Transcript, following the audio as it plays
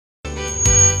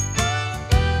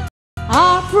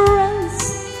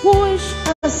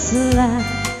lie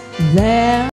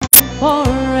there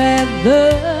forever.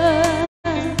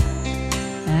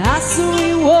 As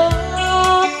we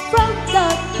walk from the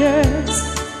church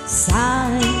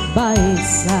side by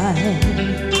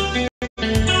side,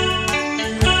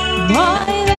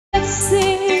 my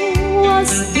blessing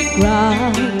was the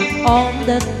ground on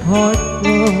that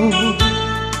courtroom.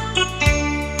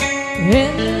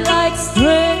 And like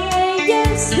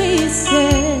strangers we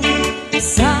sat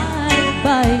side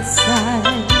by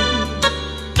side.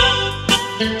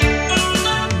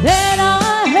 Then I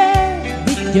heard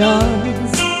the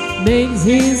judge makes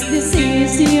his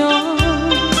decision,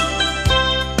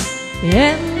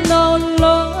 and no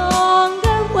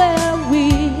longer were we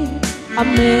a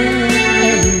man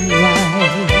and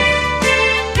wife.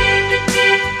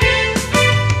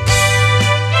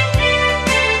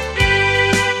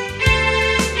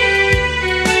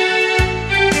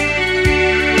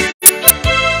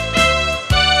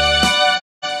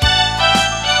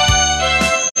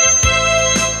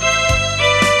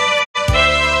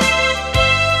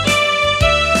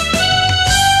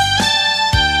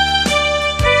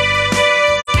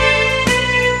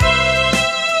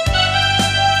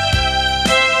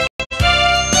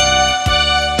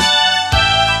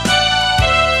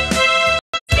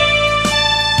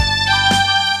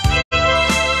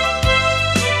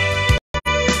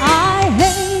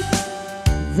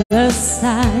 The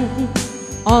sight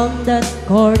on that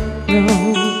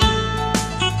courtroom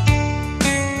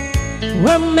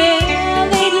where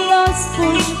many lost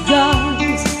push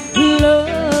guns,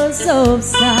 loss of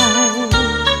sight.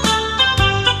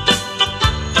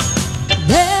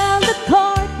 Then the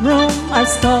courtroom are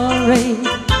storing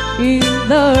in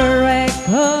the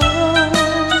record.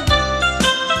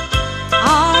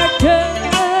 Our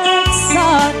church,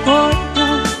 our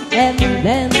courtroom, and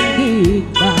then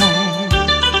goodbye.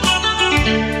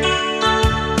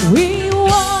 We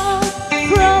walk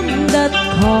from that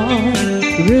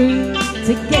courtroom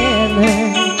together.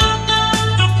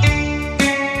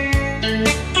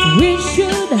 We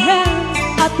should have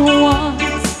at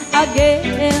once,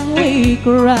 again we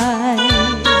cried.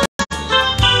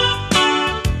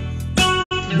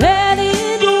 Then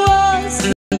it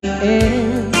was the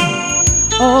end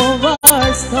of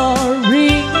our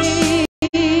story.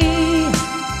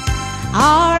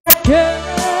 Our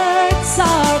church,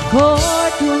 our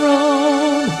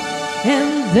courtroom,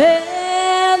 and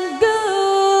then goodbye.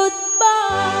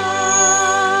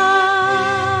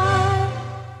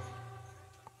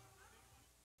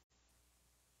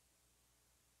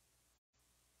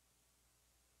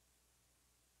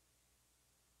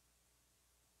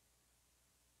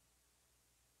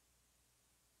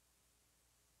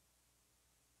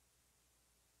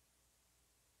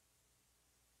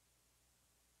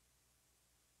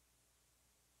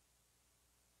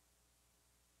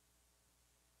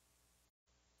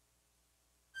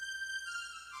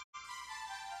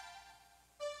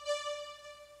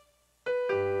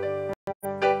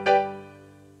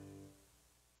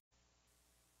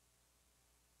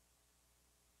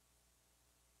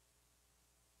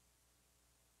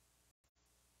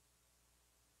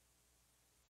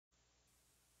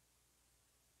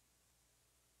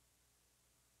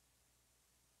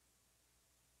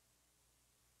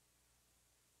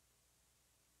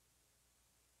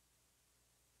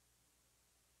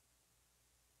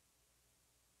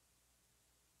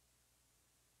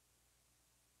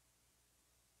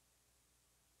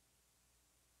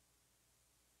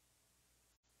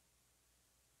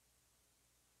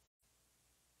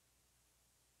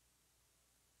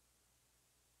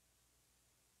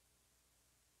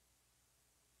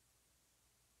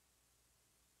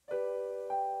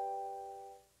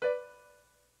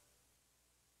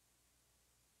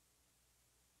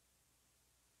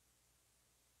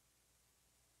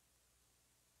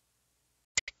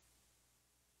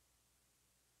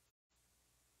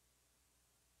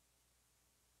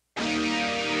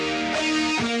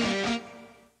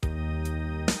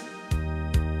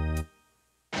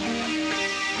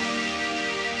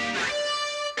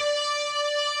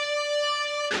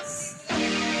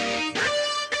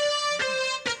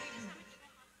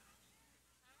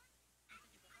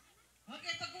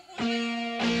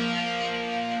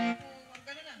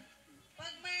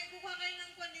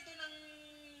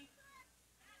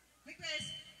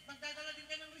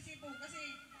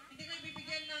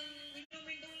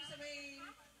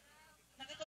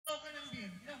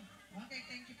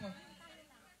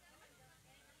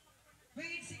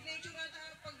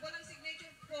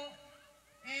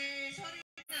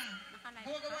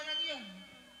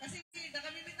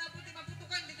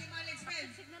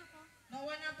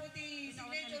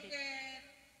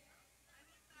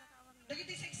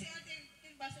 Dagiti sexy ate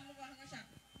kin baso mo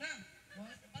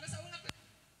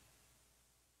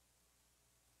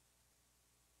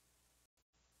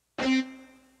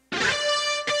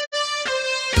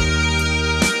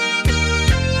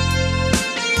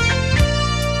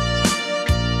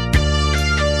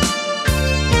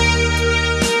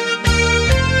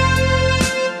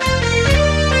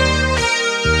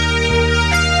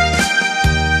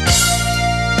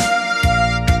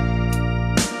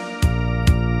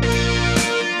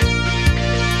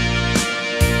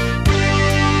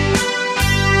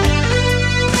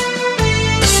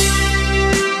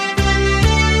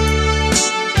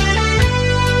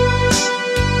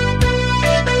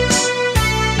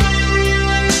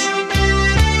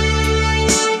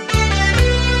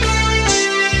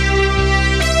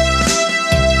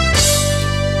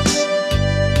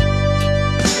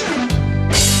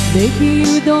Maybe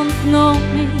you don't know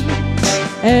me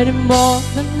any more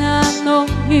than I know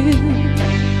you,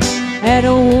 and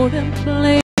I wouldn't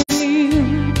blame you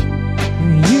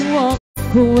when you walk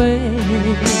away.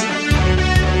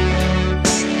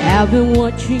 I've been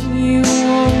watching you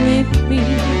all with me,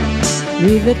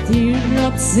 with the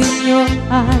teardrops in your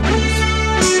eyes,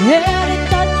 and it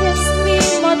touches me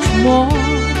much more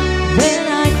than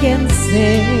I can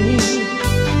say.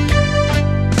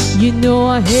 You know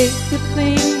I hate to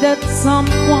think that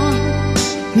someone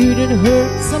couldn't hurt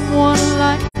someone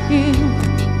like you.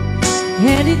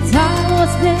 Anytime I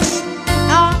was there,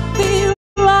 I'd be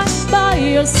right by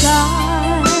your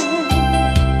side.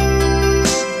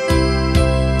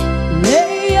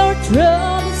 Lay your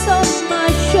troubles on my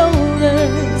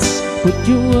shoulders, put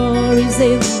your worries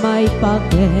in my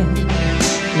pocket.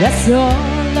 Rest your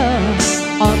love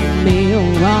on me,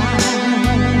 alright.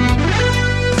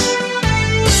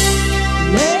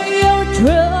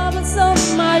 Troubles on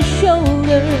my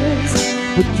shoulders,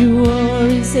 put your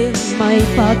worries in my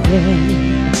pocket.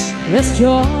 Rest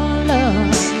your love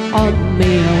on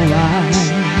me, alright.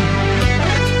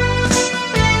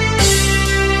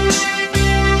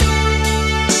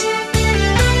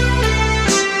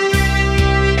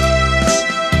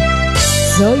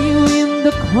 Saw you in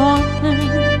the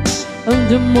corner of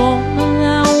the moment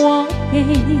I walked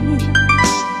in.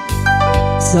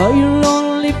 Saw your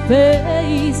lonely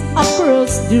face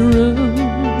across the room.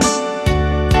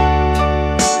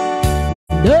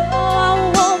 No, I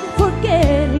won't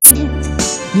forget it,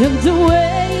 and the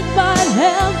way it might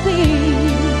have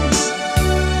been.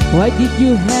 Why did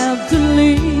you have to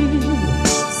leave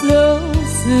so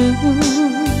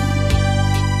soon?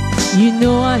 You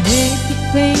know I hate to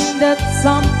think that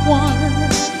someone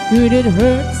couldn't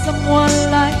hurt someone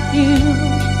like you.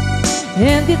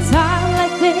 And it's time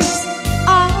like this,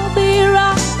 I'll be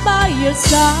right by your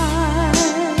side.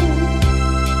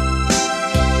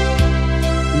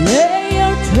 Lay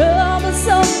your troubles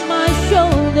on my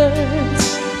shoulders,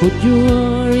 put your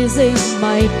worries in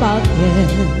my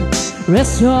pocket.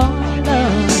 Rest your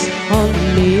love on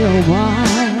me a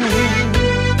while.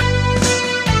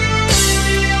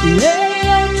 Lay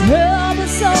your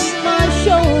troubles on my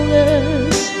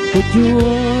shoulders, put your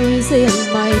worries in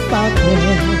my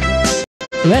pocket.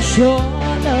 Rest your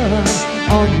love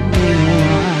on me a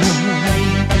while.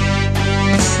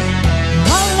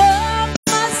 How long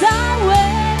must I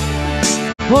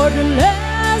wait for the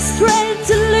last train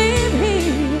to leave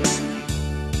here?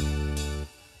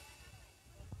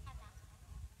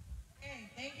 Hey,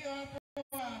 thank you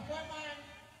former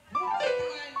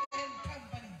rubilyn and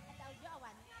company.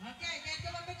 Okay, kahit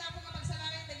kumapit na po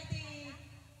kapagsalangin dagiti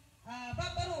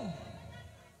babbaro.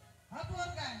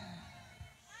 Hapuan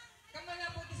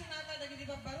kamana po ti SUNATA dagiti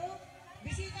babbaro.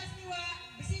 Bisitas ni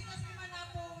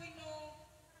manapo wino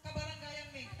kabarangayang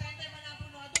mig. Tayo manapo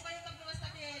no. Ado kayo tagluwas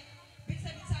takit.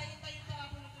 Bitsa-bitsayin tayo to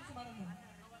apo no kung subaro mo.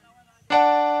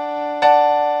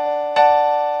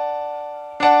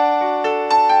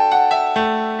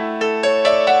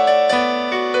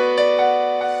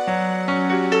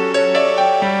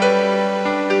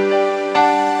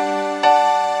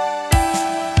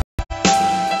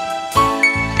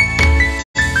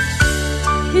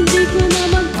 Hindi ko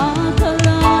naman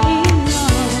akalain na,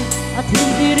 at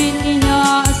hindi rin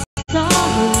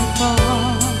inaasahan pa,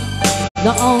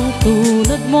 na ang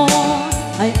tulad mo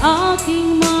ay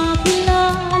aking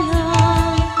makilala.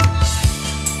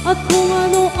 At kung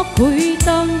ano ako'y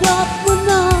tanggap mo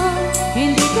na,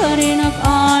 hindi ka rin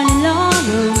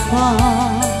nag-aalilangan pa.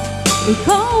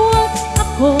 Ikaw at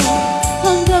ako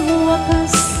hanggang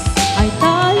wakas ay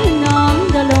tayo ng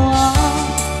dalawa.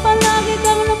 Palagi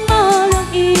kang laman ang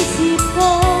isip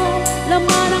ko,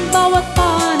 laman ang bawat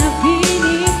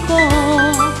panaginip ko.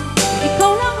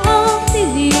 Ikaw lang ang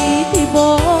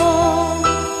tinitibok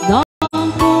ng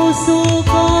puso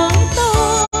ko ito.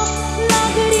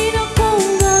 Lagi rin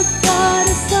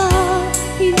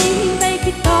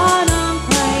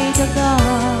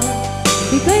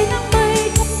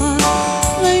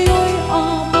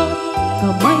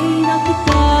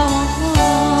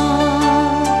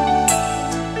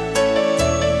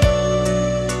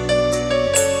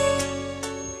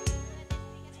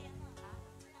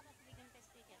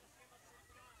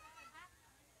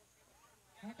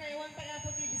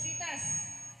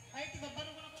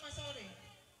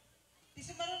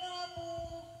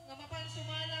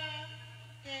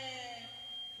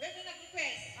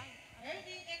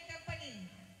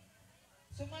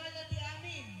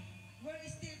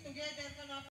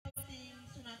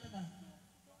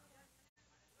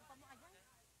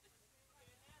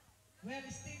We're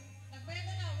still, nagbayad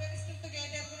na na, we're still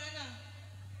together ko na.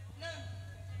 Na.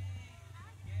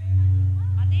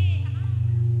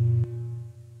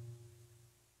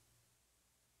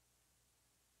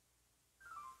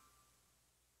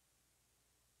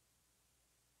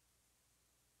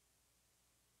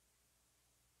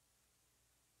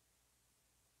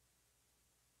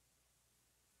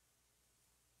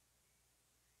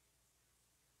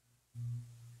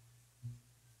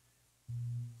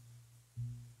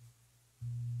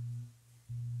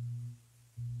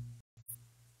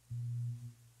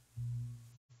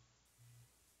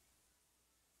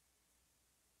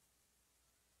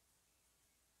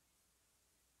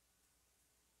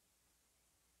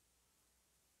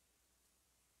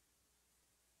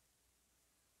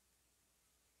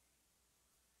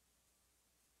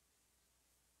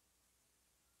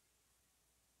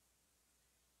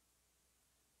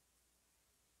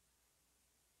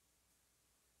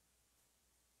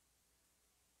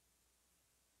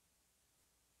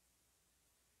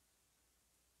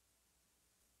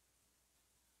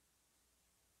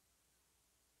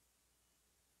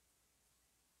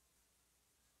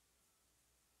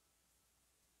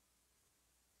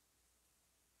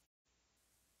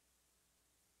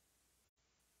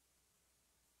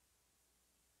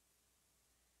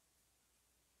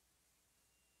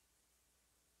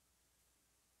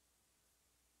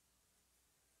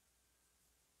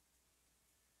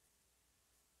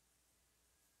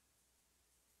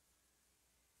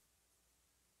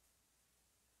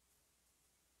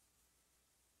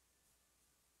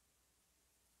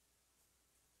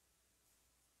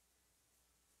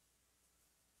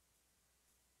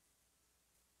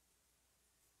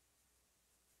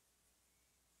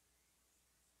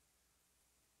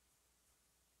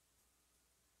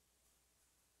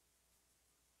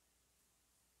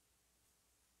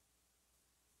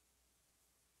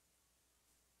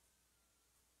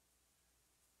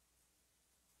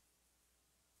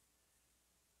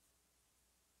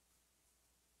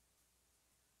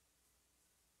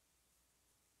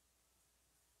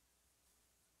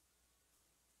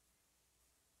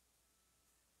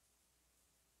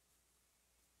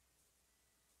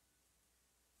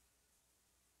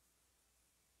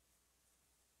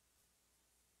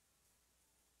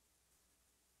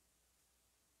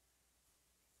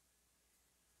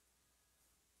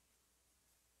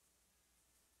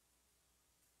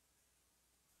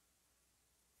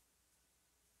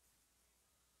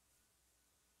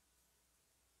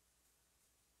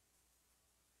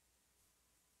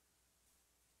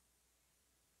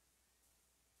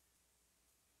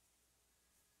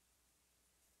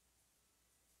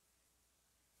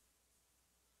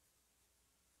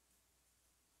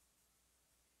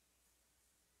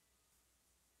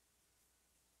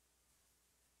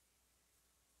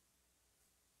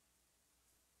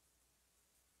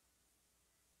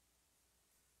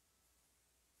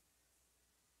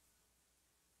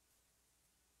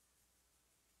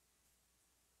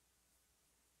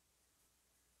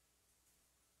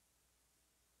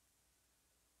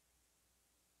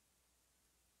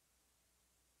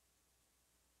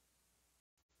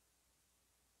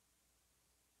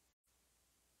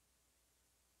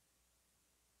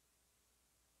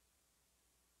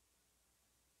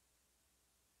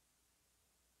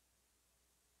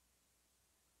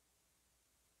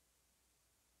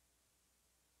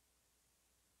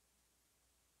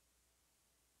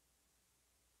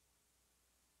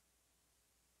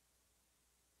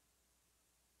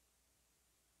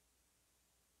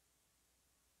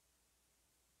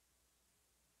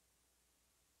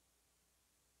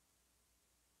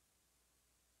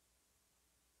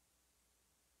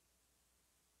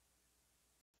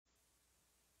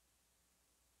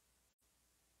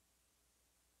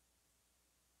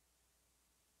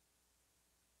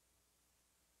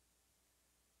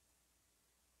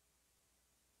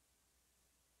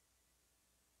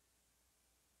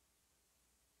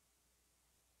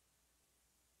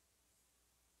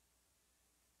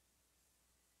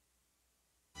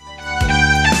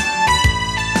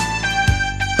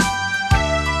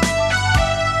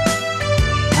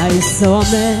 I saw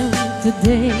a man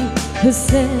today who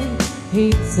said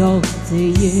he talked to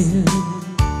you.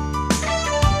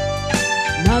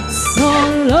 Not so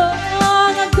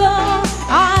long ago,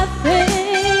 I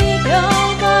think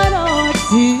about or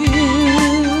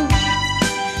two.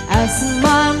 As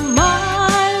my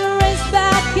mind raced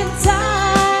back in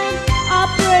time, I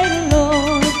pray the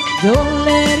Lord, don't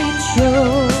let it show.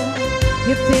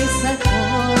 Your face I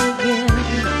forget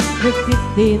the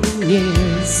 15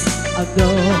 years ago.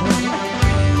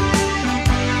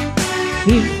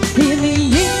 15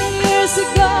 years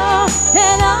ago,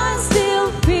 and I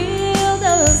still feel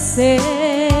the same.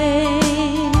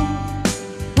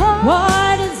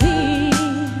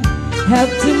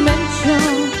 have to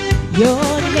mention your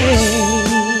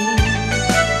name.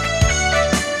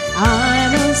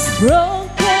 I'm as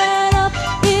broken up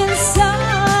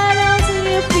inside as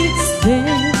if it's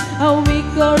been a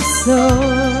week or so.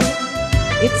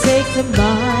 It takes a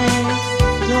mind,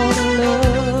 not a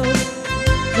love,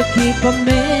 to keep a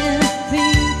man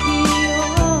thinking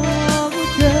of a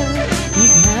girl he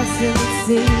hasn't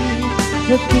seen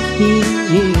for 15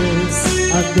 years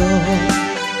ago.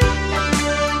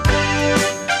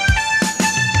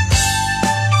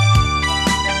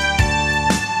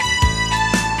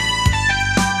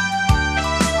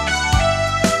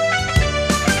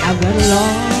 I've got a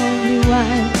lonely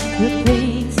wife who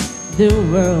thinks the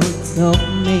world of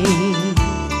me.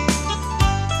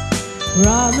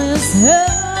 Promise her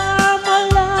my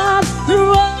love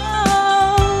through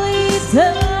all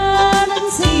eternity.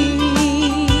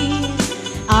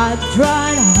 I've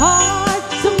tried hard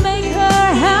to make her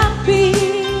happy,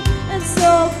 and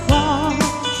so far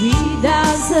she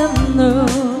doesn't know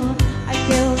I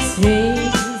feel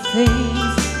strange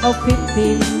things of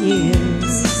 15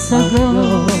 years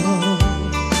ago.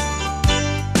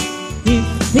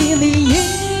 15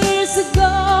 years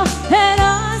ago, and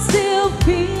I still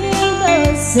feel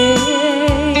the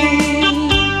same.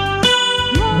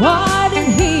 Why did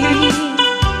he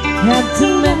have to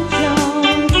mention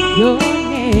your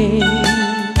name?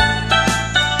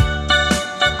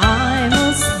 I'm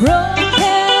as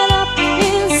broken up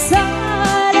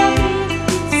inside of me.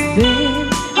 It's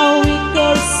been a week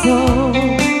or so.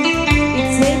 It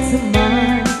takes a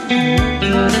mind.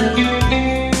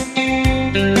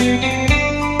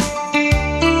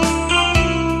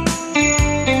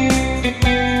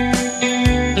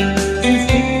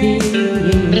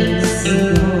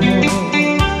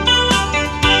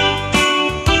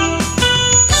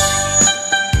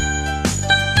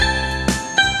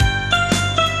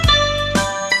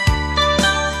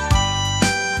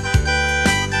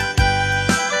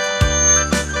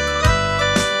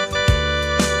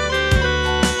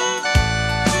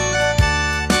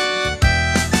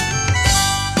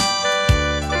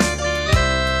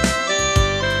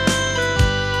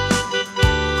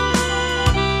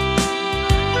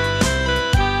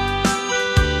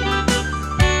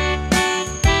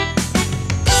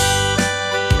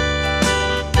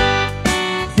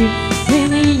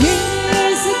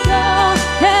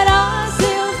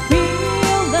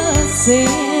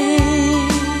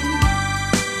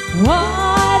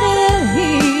 Why did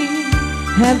he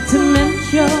have to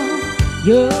mention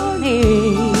your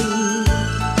name?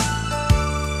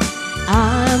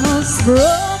 I'm as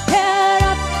broken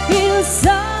up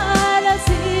inside as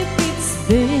if it's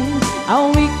been a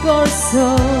week or so.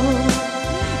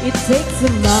 It takes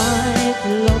a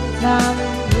mighty long time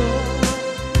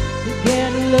to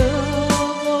get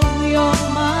love of your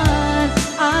mind.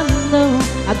 I know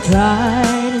I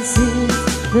tried since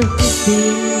the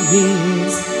 15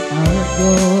 years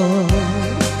ago.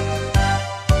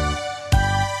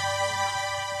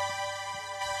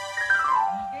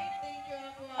 Okay, thank you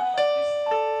ako,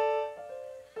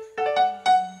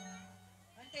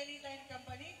 Angelita and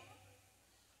Company.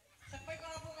 Sakpay ko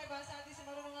na po kay basa atin sa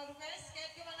marunong nga request.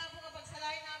 Kahit ko man na po kapag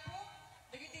salain na po,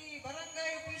 dagiti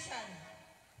barangay official.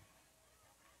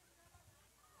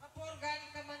 Kaporgan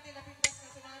kamante na pintas na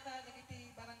sunata,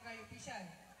 dagiti barangay official.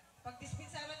 Pag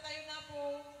dispensaran tayo na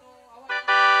po, no, awan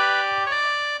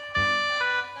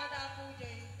na po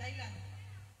jay Thailand.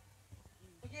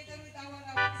 Together with our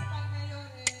municipal mayor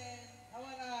and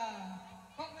our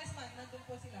congressman, nandun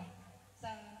po sila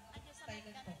sa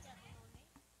Thailand po.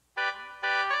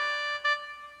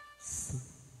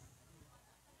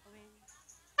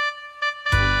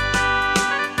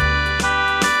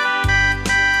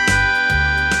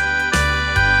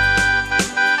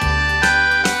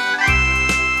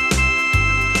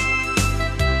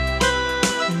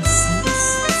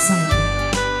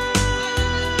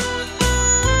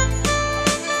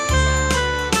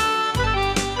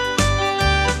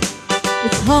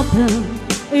 Happened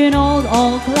in old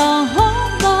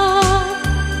Oklahoma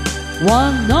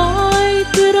one night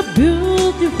with a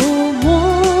beautiful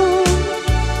moon.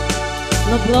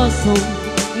 The blossom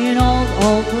in old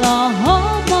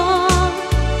Oklahoma,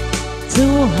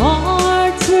 two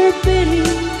hearts were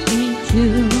beating in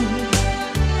tune.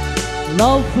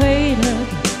 Love faded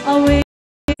away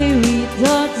with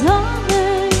the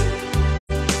time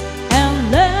and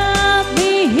left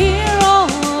me here all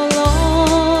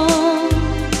alone.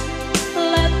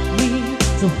 Let me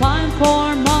to find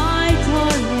for my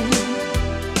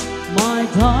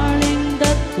darling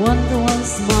that one was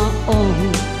my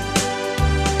own.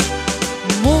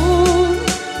 Moon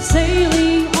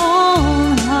sailing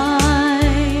on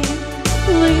high,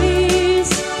 please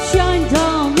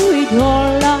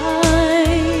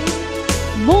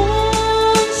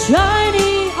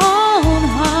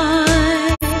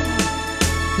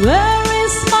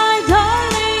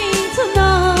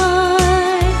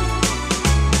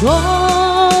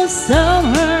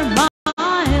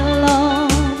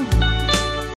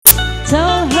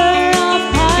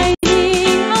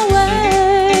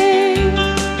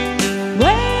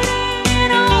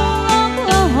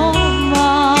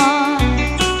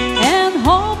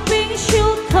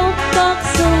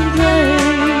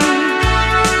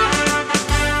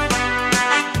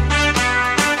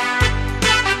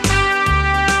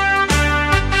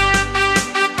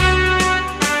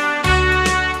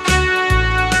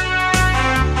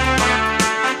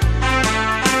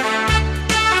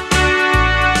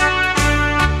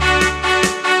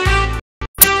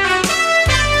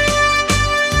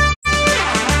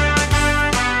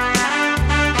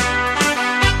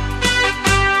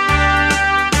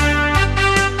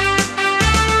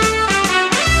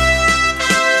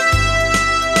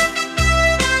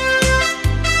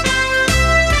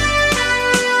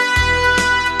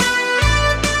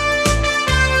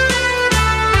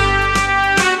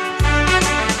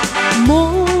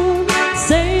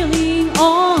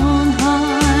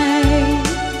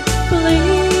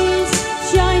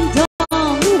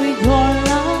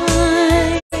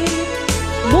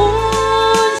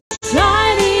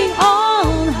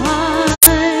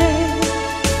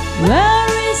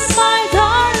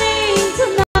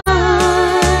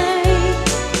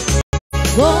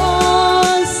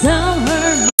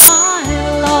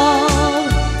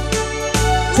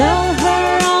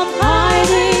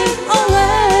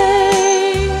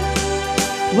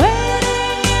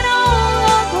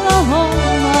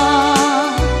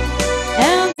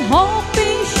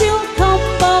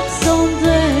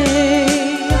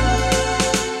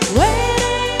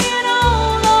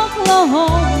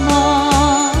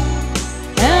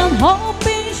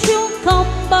hoping she'll come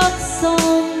back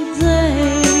someday.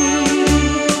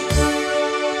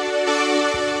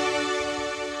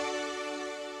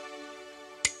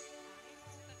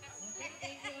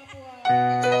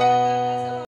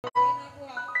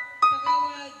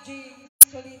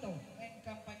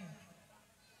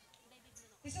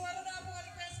 Isuwaro na po ang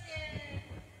request kay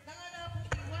nangana po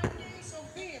 1 days of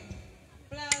beer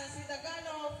plus si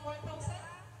Dagalo of 1,000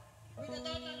 with a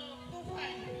total of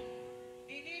 2,500.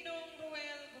 Dininong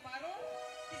Ruel Gumaro.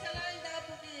 Isa lang na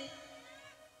po kay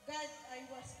God I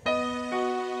was.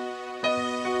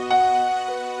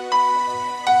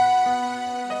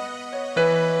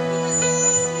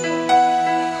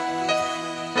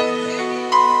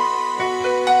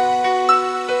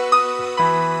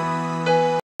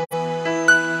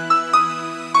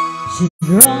 She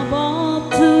drove up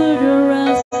to the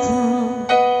restaurant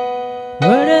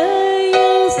where they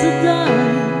used to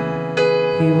dine.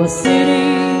 He was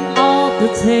sitting at the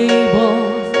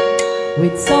table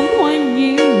with someone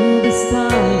new this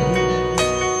time.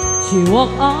 She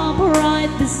walked up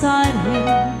right beside him.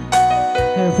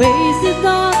 Her face did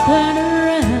not turn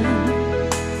around.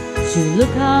 She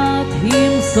looked at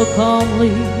him so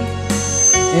calmly,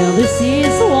 and this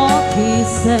is what he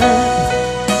said.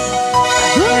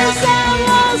 Yes, I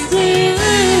lost you.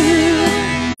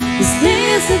 Is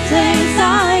this the taste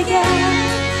I get?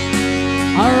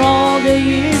 Are all the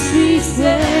years we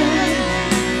spent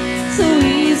so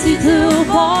easy to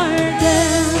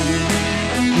forget?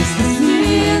 Is this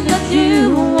me that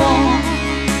you want?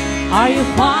 Are you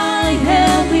finally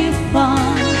having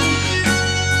fun?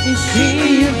 Is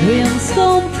she your dreams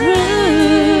come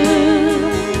true?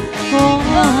 Oh,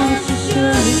 she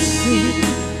should see,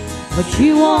 but she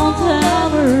won't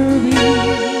ever be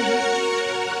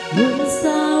once I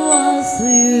was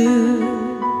you.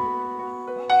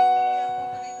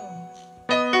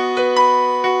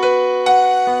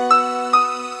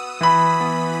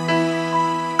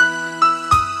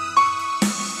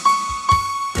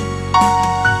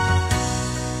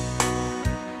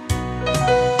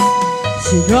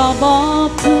 She drove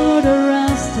up to the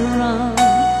restaurant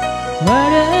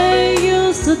where they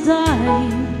used to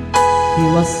dine. He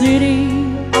was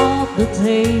sitting at the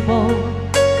table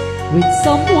with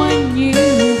someone new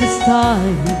this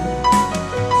time.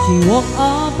 She walked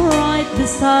up right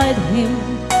beside him.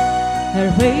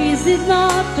 Her face did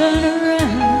not turn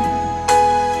around.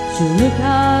 She looked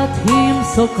at him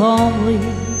so calmly,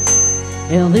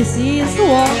 and this is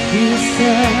what he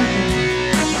said.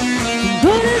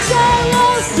 Goodness, I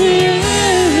lost you.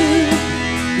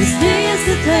 Is this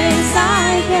the taste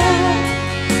I get?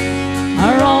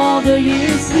 Are all the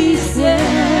years we spent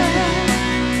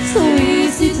so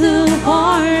easy to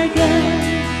forget?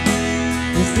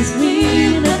 Is this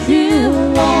me that you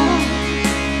want?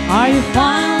 Are you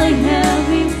finally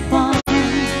having fun?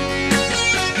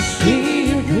 She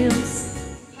dreams.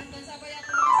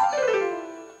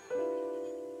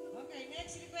 Okay,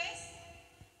 next request.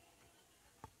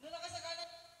 Lula ka sa kanan.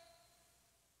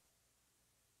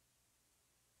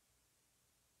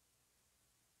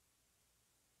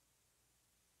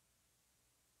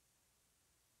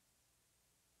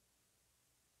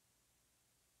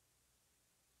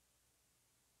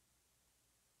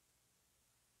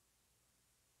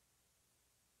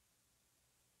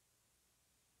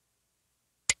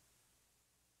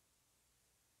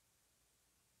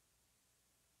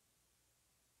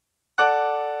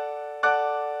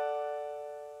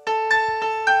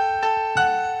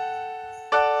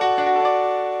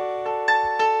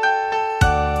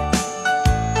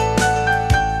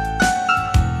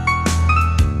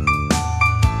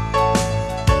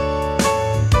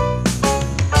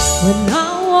 When I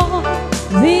woke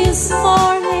this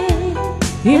morning,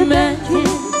 imagine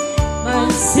my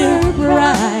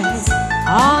surprise.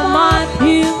 On my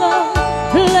pillow,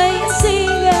 placing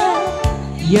a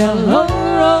yellow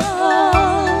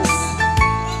rose.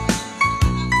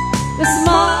 The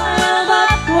smile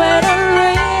that when I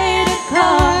read the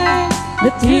card,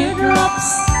 the teardrops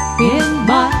in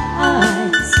my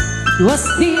eyes. It was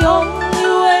the only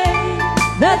way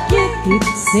that you could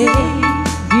say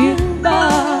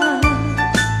goodbye.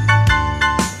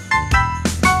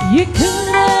 You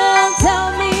couldn't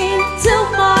tell me to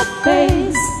my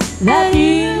face that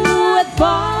you had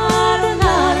found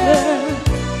another,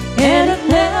 and it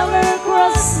never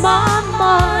crossed my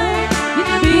mind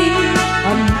you'd be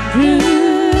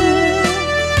untrue.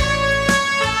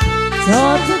 So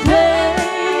today,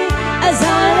 as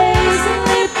I lay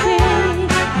sleeping,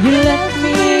 you left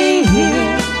me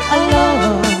here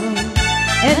alone,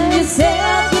 and you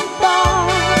said goodbye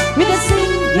with a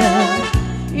single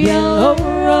yellow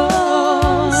rose.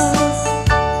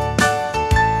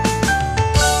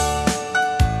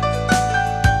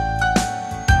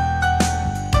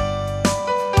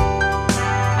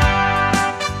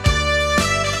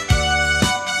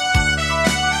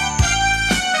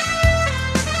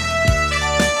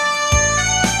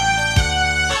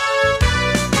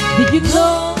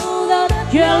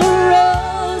 yellow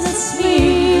roses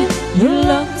mean you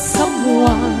love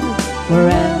someone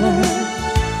forever.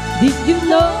 Did you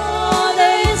know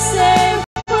they say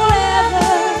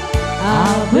forever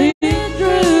I'll be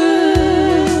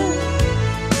true?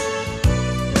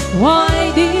 Why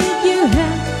did you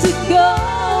have to go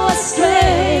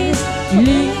astray,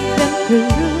 leaving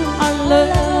through our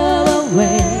love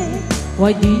away?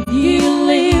 Why did you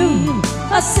leave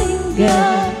a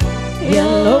single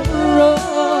yellow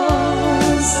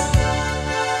rose?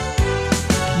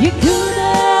 You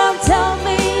couldn't tell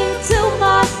me to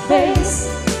my face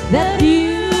that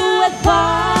you had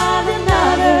found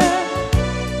another,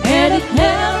 and it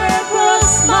never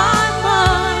crossed my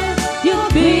mind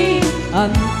you'd be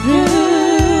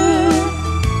untrue.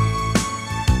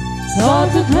 So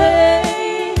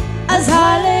today, as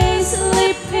I lay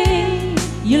sleeping,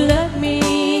 you left me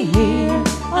here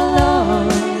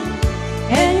alone,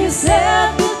 and you said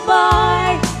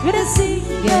goodbye with a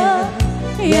single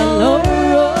yellow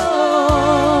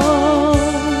rose.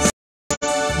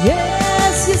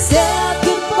 Yes, you said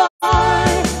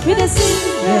goodbye with a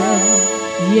single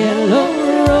yellow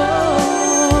rose.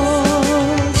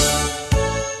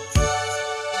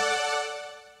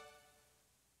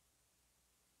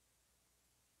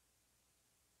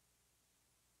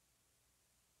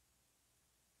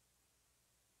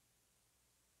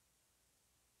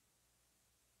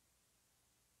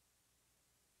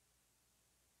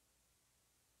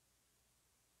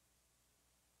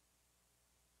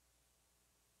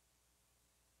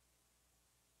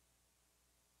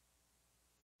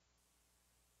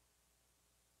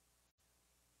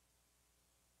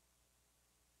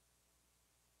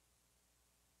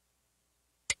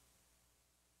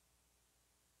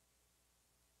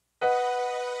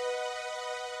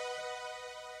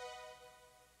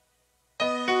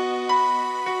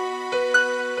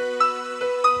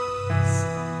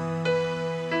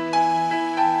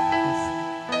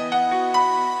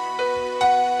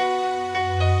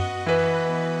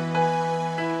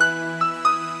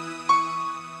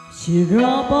 She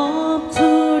drove up to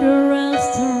the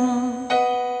restaurant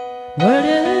where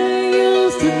they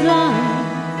used to dine.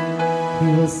 He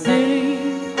was sitting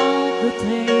at the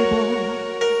table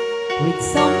with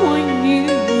someone new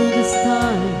this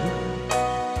time.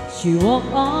 She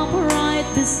walked up right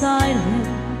beside him.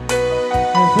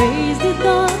 Her face did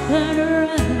not turn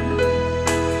around.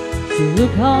 She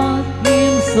looked at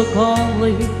him so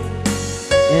calmly,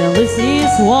 and this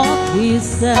is what he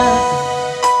said.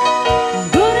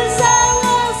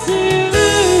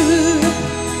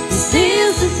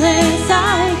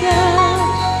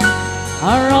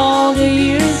 Are all the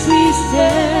years we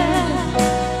spent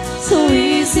so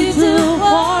easy to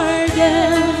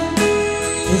forget?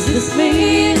 Is this me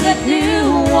that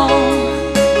you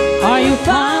want? Are you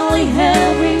finally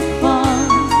having fun?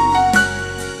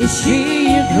 Is she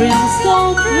your dreams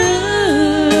come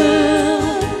true?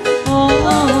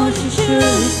 Oh, she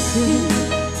should be,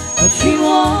 but she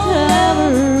won't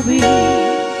ever be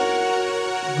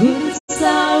good as I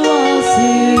was to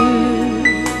you.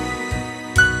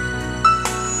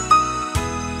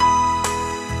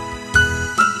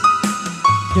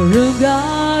 The room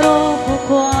got awful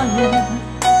quiet,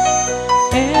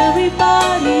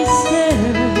 everybody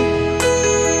stared.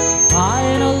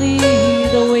 Finally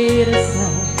the waiter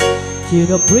said, "You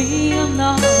don't bring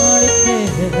another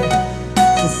chair."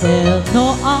 She said, "No,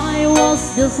 I was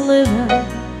just leaving,"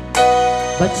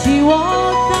 but she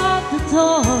walked out the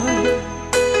door.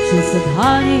 She said,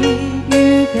 "Honey,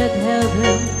 you can't have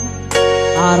him,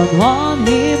 I don't want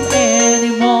him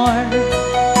anymore."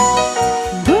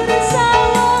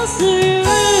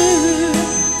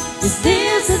 Is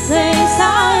this the taste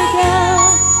I get?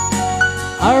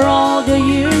 Are all the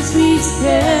years we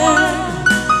spent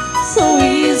so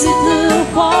easy to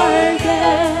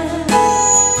forget?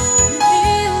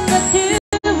 In the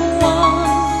new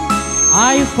one,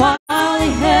 are you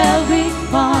finally having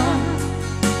fun?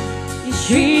 Is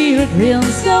she your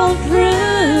dreams come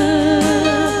true?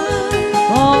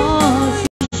 Oh,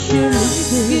 she sure is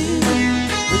good,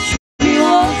 but she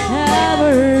won't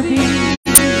ever be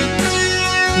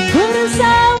good as I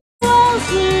was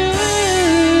to you.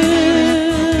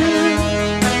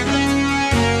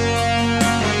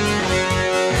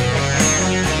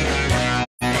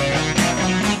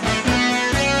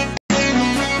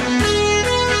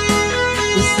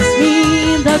 Does this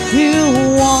mean that you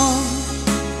want?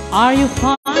 Are you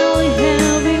finally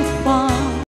having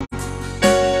fun?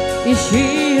 Is she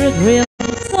your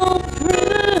dreams come true?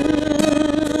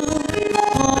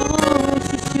 Oh,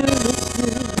 she sure looks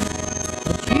good,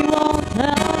 but she won't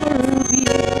ever be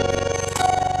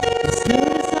as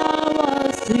good as I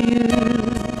was to you.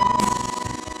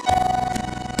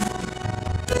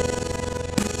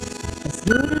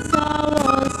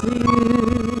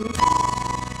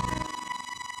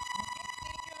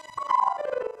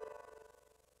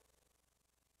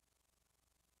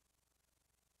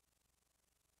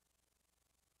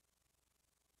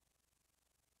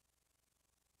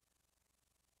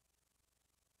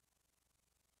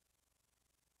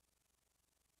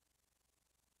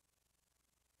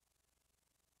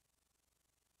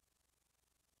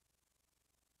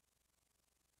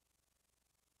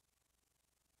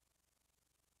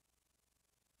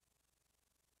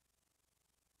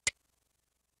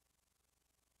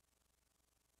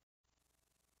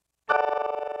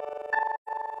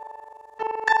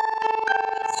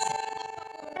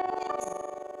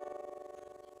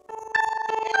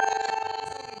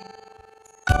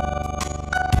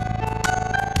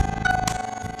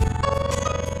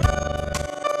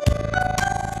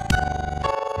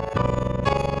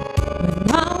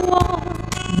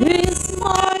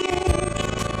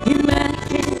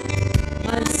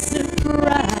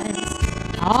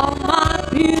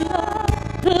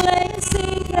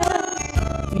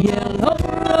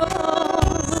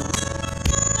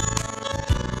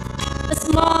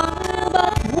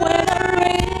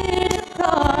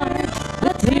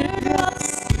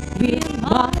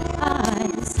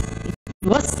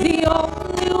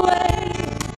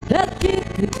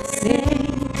 to say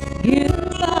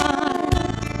goodbye.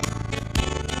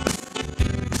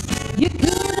 You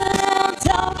couldn't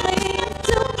tell me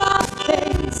to my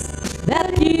face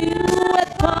that you had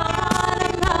found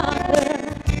another,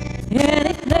 and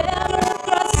it never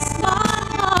crossed my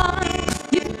mind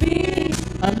you'd be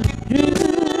untrue.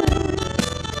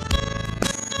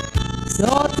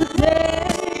 So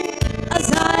today,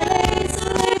 as I lay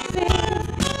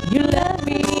sleeping, you left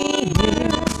me here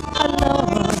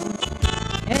alone,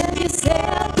 and you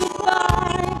said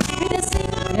goodbye with a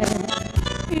single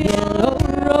yellow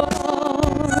rose.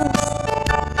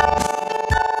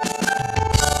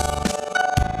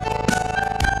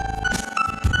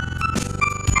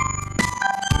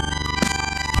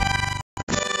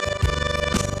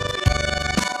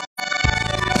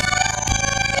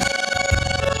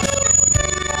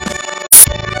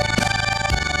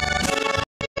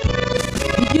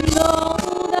 Did you know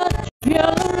that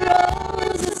yellow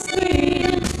rose is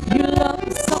sweet? You love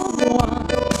someone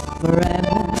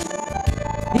forever.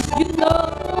 Did you know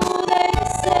they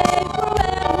say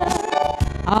forever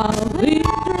I'll be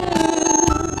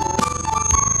true?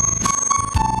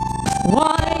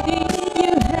 Why did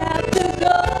you have to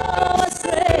go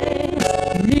astray?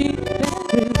 Leave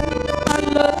and threw our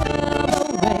love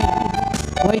away.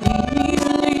 Why did you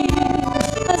leave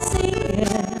a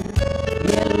single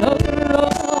yellow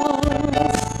rose?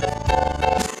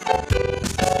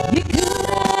 You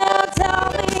couldn't tell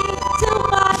me to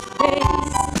my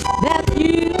face that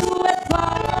you had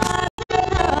found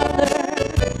another,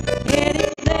 and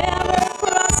it never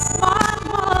crossed my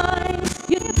mind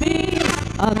you'd be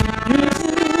untrue.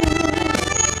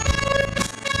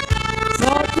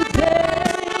 So today,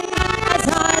 as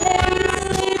I lay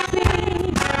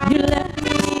sleeping, you left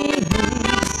me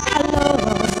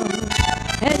alone,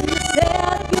 and you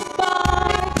said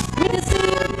goodbye with a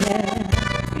single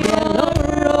yellow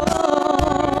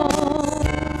rose.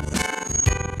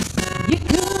 You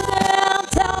couldn't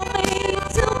tell me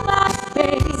to my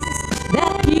face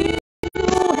that you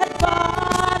had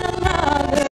found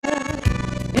another,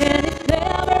 and it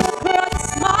never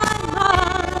crossed my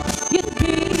mind you'd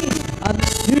be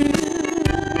untrue.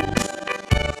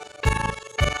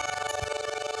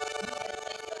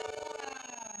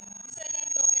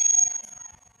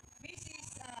 Mrs.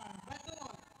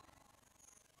 Baddungon.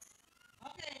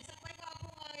 Okay, sa pay ka po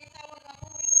nga itawag ako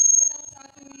ay nawiyanaw sa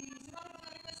ato'y sumaro mga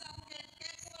request ako kaya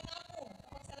po nga na po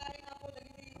kapag salarin ako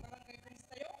dagiti barangay police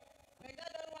tayo may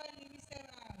dadaruan ni Mr.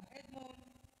 Edmond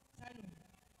Salud.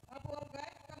 Apo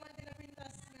agad kaman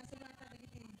tinapintas nga sunata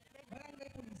dagiti barangay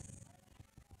police.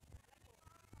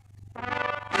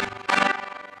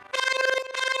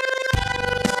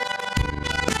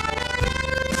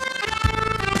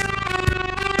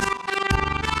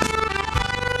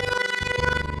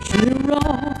 You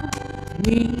wronged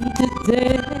me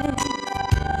today,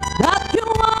 that you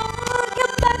won't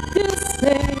get back to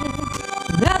say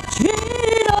that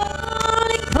she'd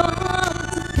only come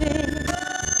to think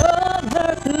of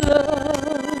her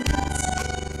clothes.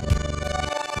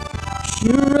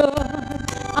 Sure,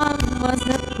 I must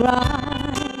have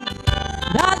cried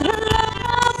that her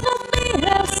love for me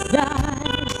has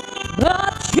died,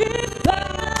 but she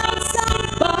found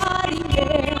somebody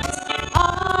else,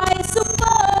 I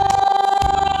suppose.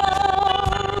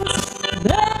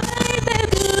 Baby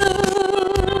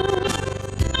blue,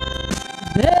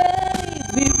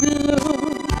 baby blue,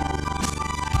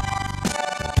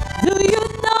 do you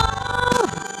know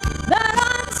that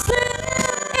I'm still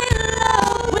in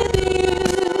love with you?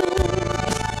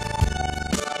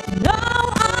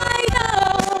 Now I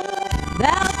know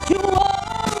that you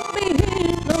won't be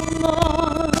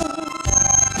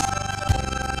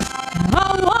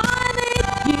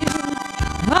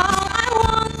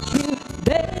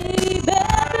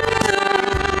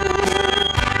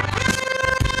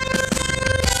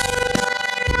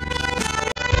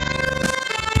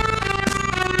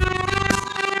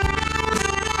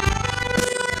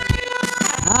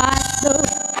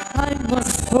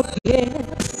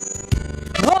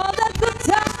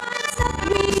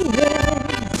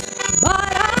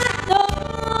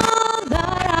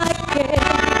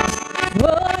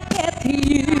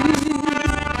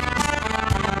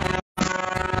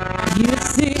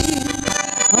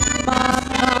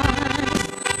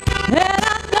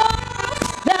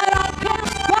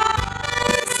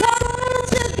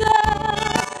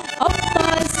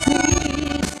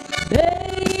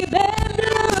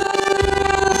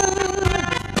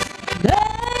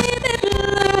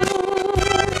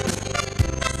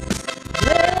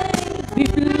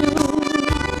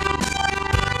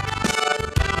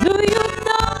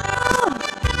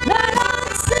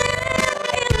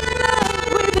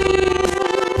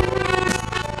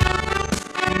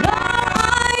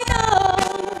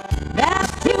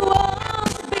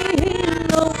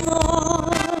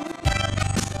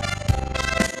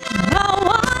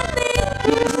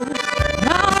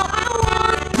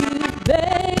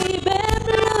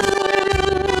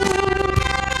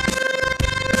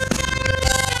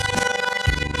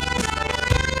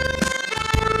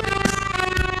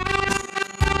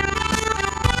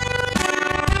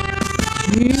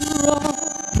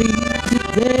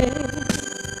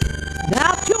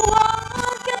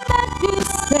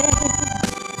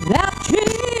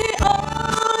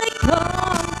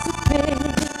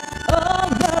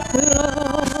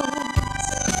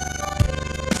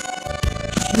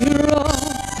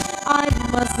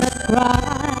must not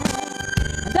cry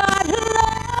that her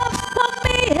love for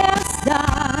me has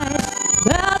died,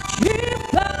 that she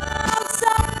found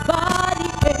somebody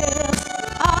else,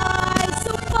 I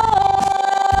suppose.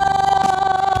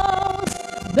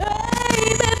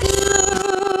 Baby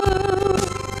blue,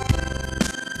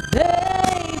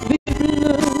 baby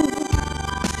blue,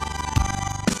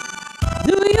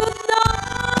 do you know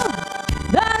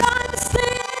that I'm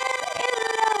still in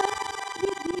love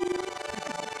with you?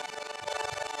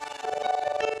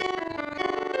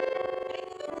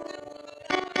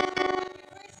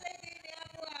 First lady ni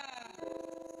Apua,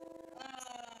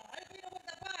 Alpino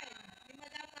Magdapay, ni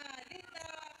Madam Linda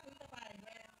Magdapay.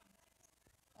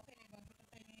 Okay, di ba? Ito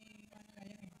tayo ni Mana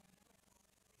Gayang eh.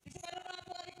 Kasi parang mga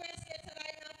po ang request kaya sa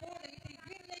Reina po, nagiti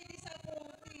Green Lady sa po,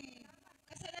 ti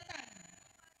kasalatan.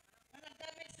 Na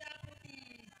nag-damage sa po, ti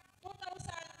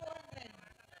 2,400.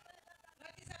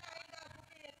 Nati sa kain ka,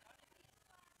 bukit.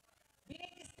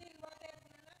 Binit still water po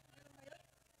na lang? Meron ba yun?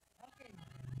 Okay.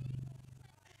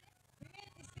 Binit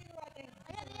still water.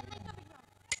 Ayan, may tubig mo.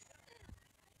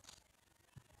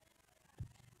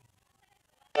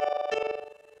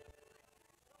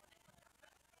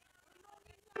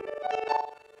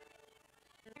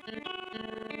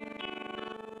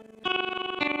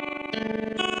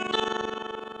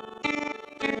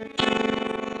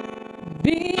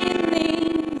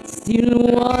 Beneath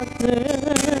still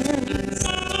waters,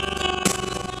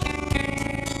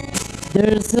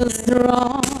 there's a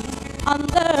strong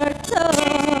undertow.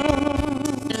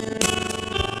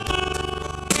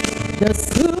 The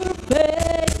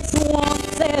surface won't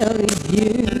tell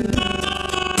you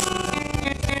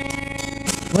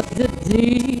what the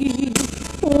deep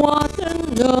water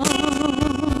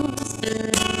knows.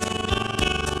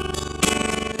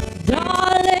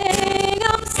 Darling,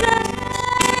 I'm sailing.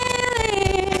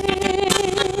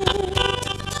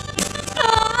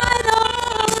 I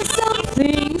know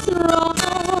something's wrong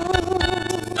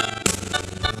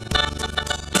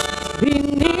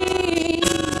beneath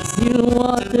still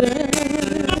waters.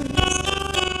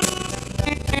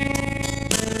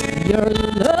 Your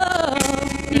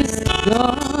love is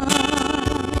gone.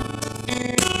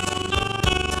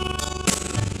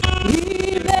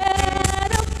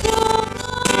 Even a fool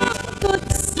could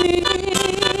see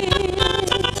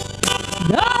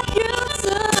that you're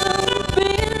still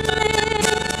believing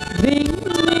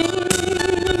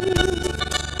me,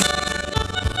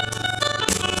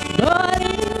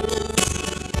 but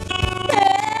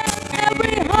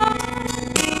every heart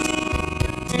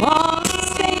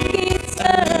must take its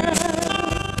turn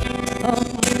of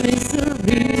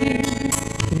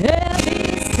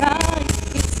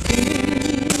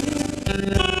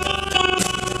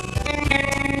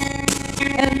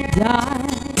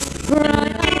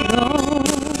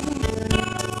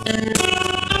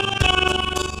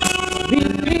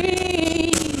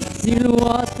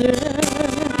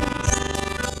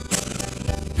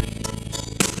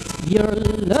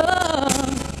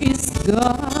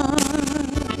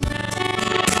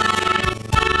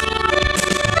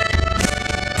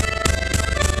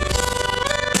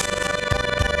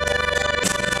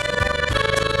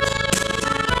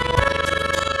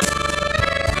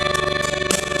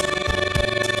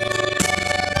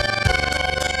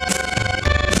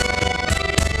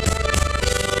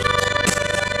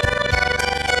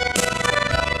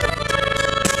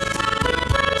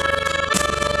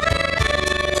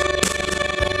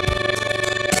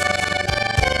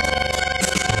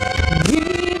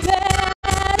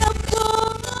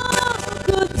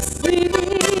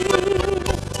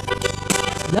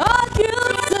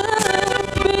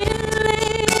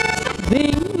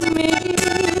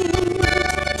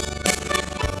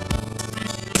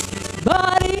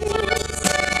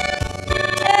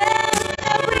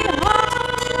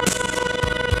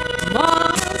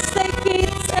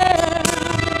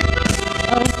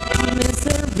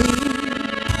misery.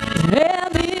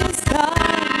 Every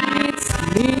time it's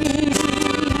free,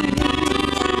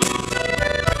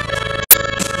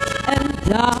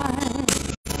 and I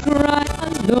cry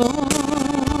alone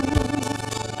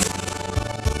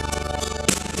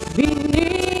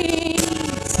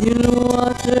beneath still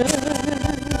waters.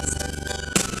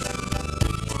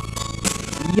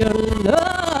 Your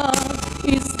love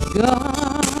is gone. Your love is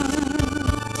gone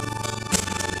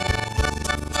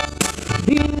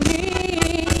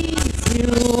beneath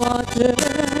your waters.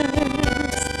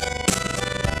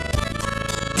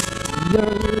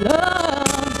 Your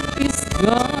love is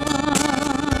gone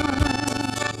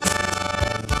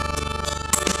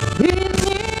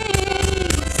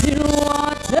beneath your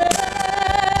waters.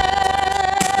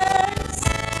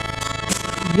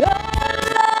 Your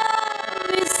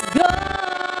love is gone.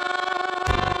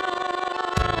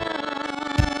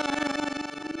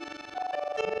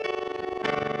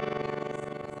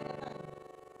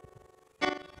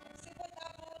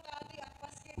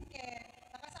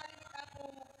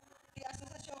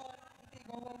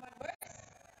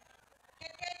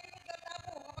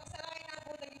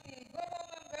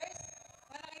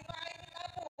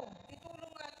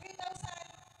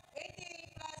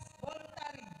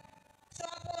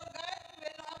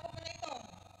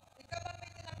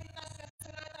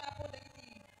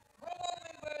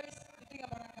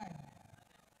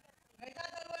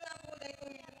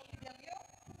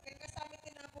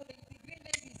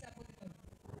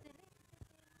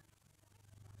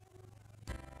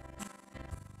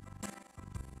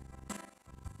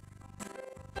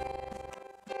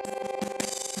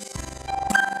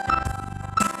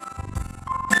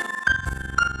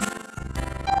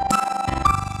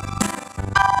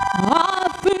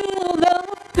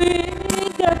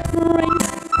 prints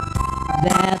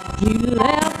that you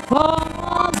left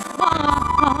on my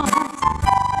heart.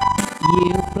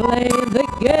 You play the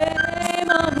game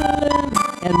of love,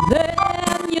 and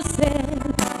then you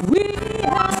said we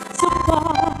had to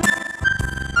part.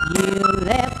 You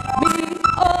left me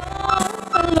all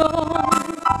alone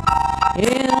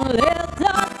and let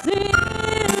the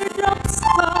teardrops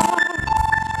fall.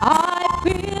 I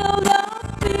feel the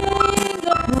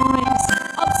fingerprints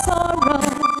of sorrow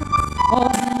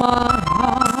on my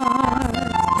heart.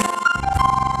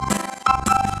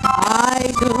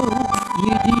 I know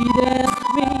you didn't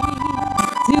mean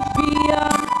to be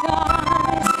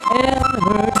unkind and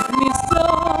hurt me so.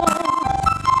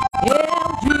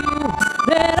 And you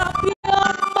made up your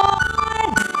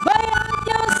mind, but I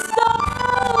just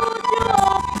told you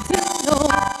all to know.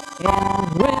 And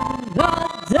when the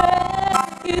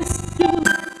day is through,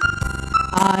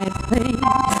 I think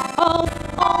of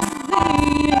only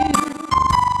you.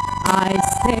 I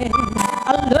said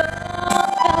I love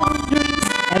and dreams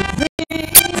and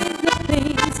think the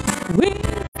things we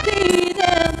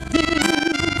didn't do.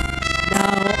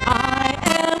 Now I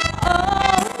am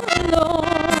all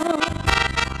alone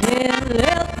and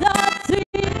let the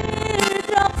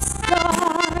teardrops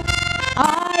start. I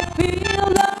feel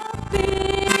the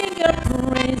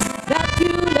fingerprints that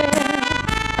you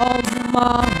left on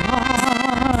my heart.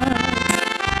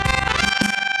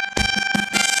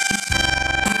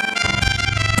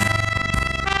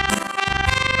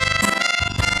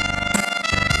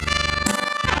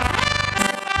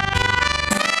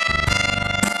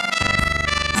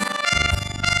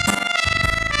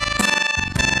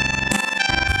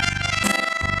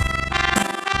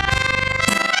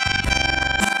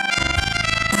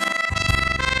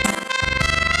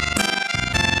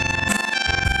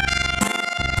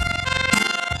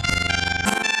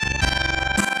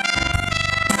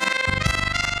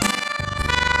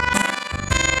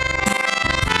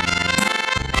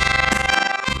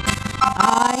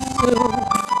 I know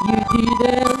you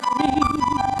didn't mean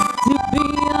to be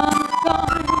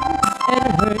unkind and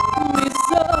hurt me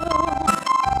so.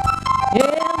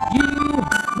 And you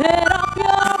made up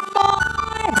your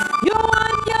mind, you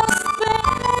were just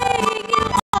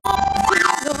thinking of to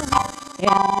know.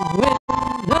 And when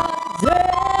the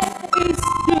day is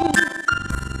through,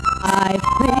 I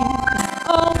think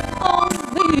of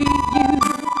only you.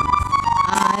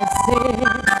 I said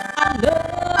I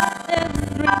love and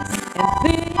dreams and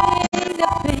think the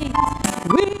things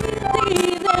we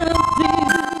didn't do.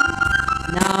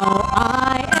 Now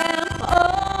I am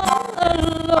all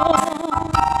alone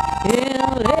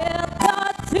and let the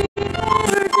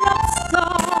teardrops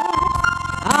start.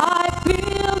 I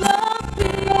feel the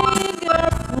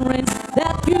fingerprints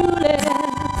that you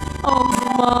left on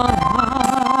my heart.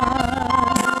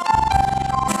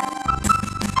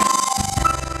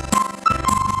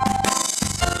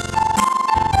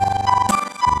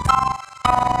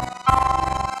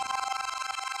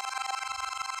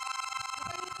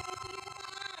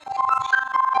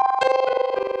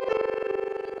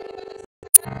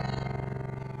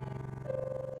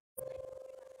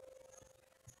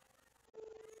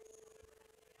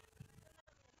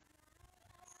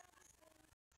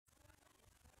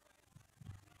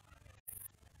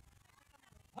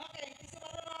 Okay, gusto mo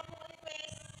na mga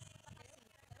request?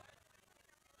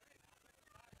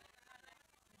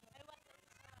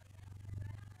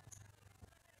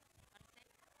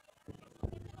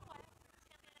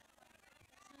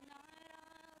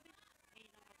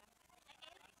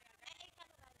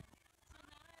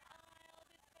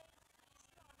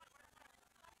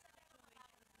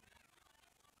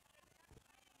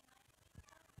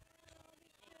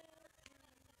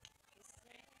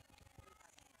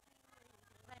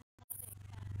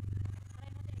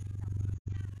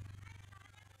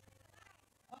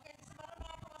 Okay, gusto mo na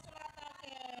mga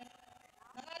pamasulatan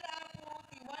nangalaan po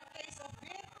ti one case of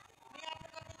beer ni Apo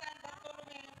Kapitan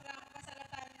Bartolome from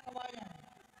Kasalatan, Kawayan.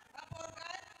 Apo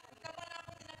Organ, ikaw ba na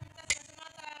po tinapintas na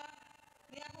sunata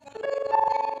ni Apo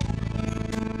Bartolome.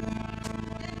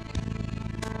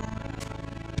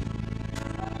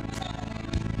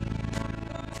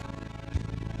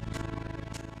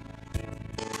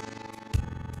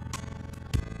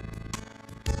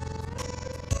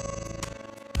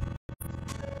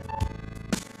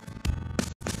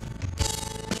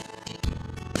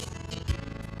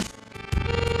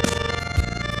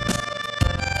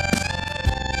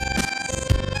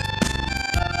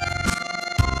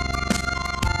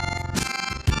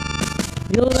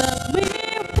 You let me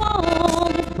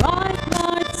follow the bright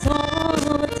lights of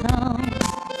the town.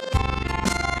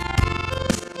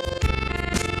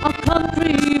 A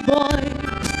country boy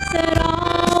set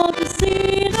out to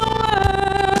see the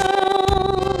world.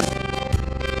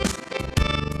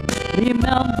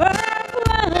 Remember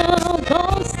well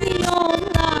those neon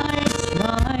lights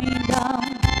shine down.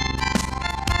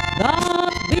 The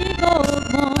big old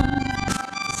moon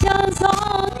shines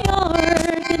on your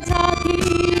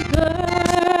Kentucky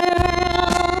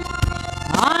girl.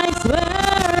 I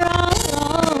swear I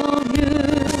love you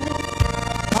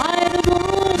by the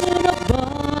moon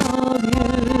above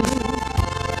you.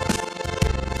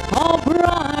 How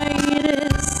bright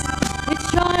is it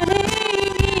shining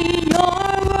in your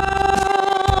world.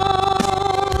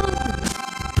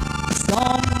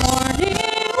 Some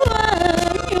morning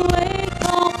when you wake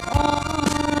up all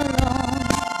alone,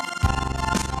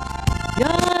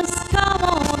 just come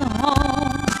on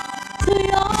home to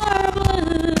your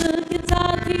blue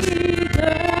Kentucky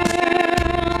girl.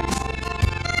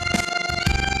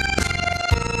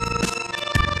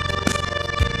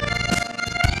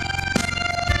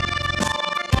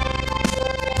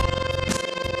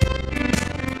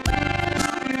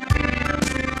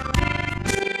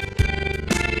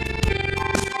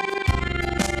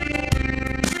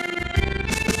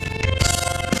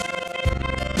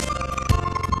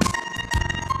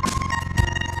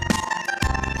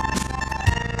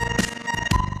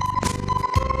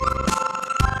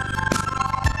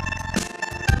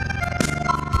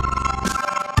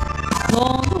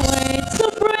 Don't wait to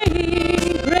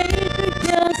bring great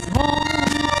just home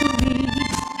to me.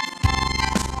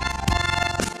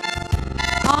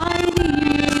 I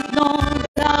need no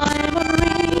diamond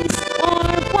rings or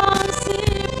fancy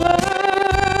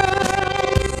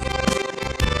pearls.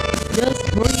 Just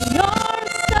bring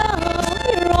yourself,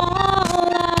 you're all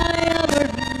I ever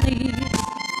need.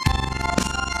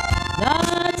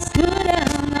 That's good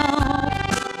enough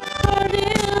for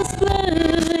this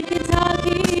blue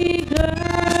Kentucky girl.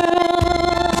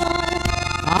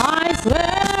 I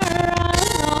swear I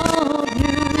love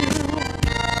you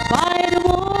by the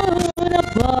moon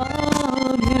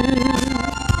above you.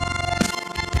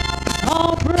 How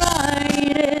bright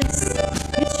is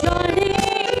it shining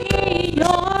in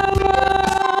your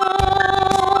world.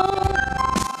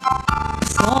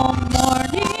 Some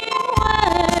morning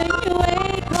when you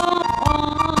wake up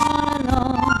all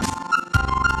alone,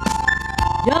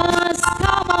 just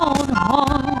come on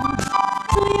home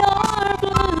to your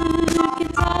blue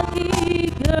Kentucky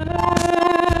girl.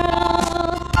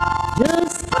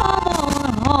 Just come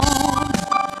on home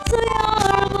to your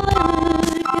blue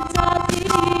Kentucky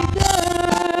girl.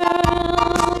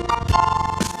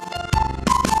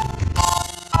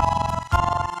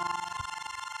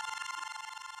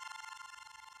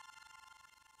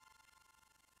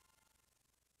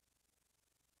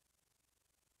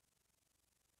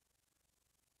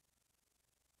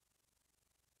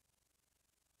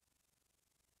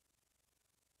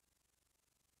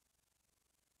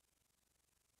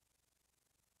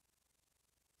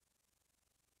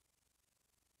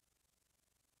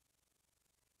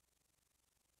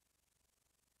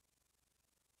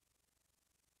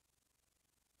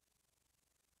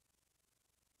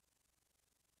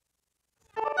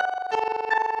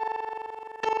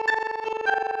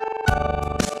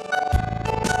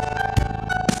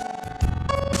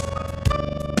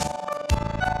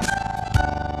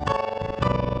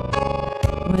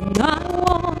 When I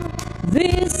woke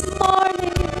this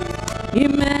morning,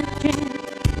 imagine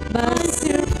my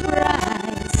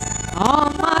surprise.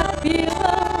 On my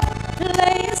pillow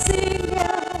lay a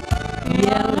single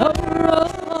yellow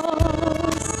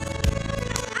rose.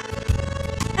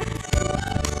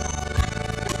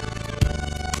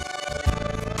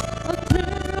 A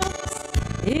teardrops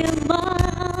in my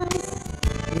eyes.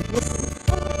 It was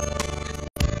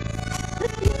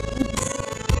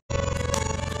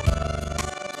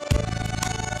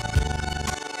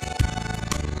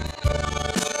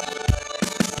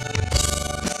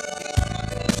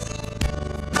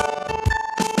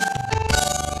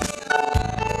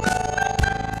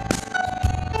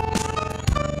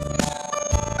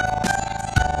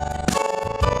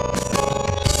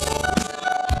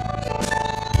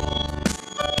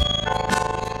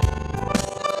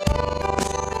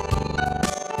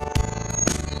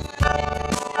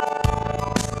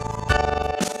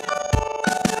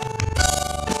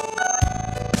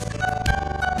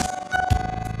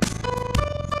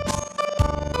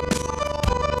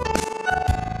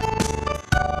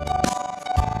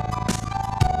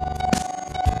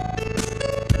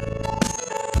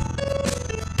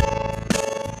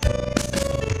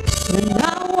when I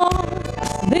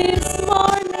woke this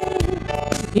morning,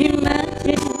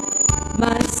 imagine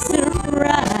my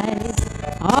surprise.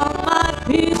 On my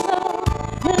pillow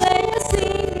lay a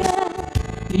single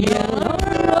yellow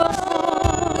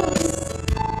rose.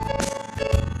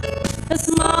 A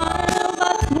smile,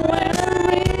 but when I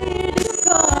read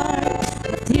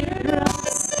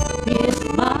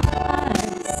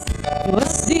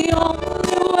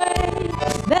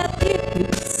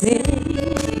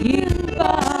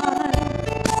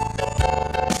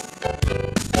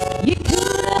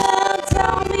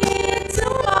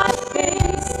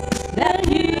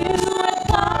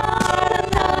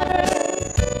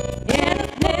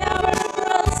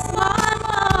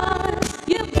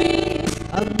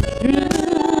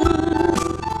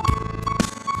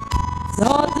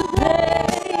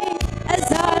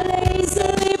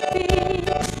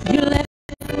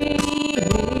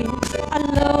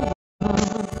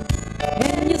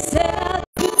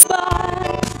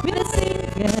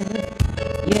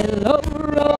yellow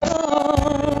rose.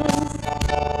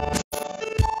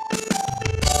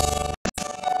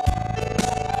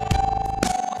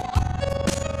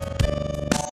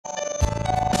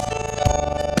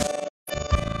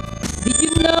 Did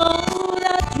you know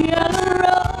that yellow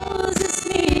roses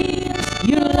mean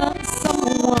you love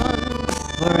someone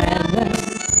forever?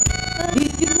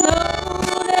 Did you know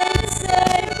they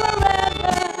say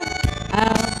forever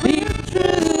I'll be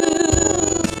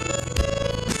true?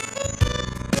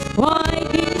 Why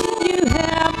did you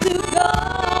have to go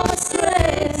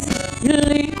astray? You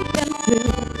leave them to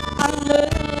our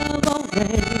love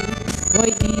away. Why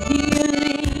did you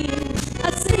leave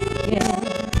a single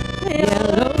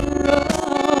yellow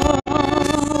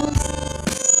rose?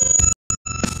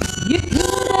 You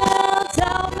could have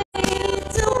told me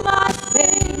to my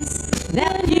face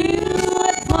that you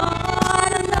had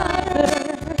found another,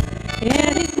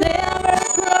 and it never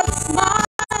crossed my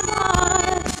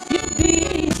mind you'd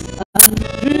be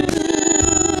untrue.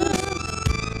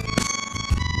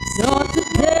 So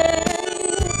today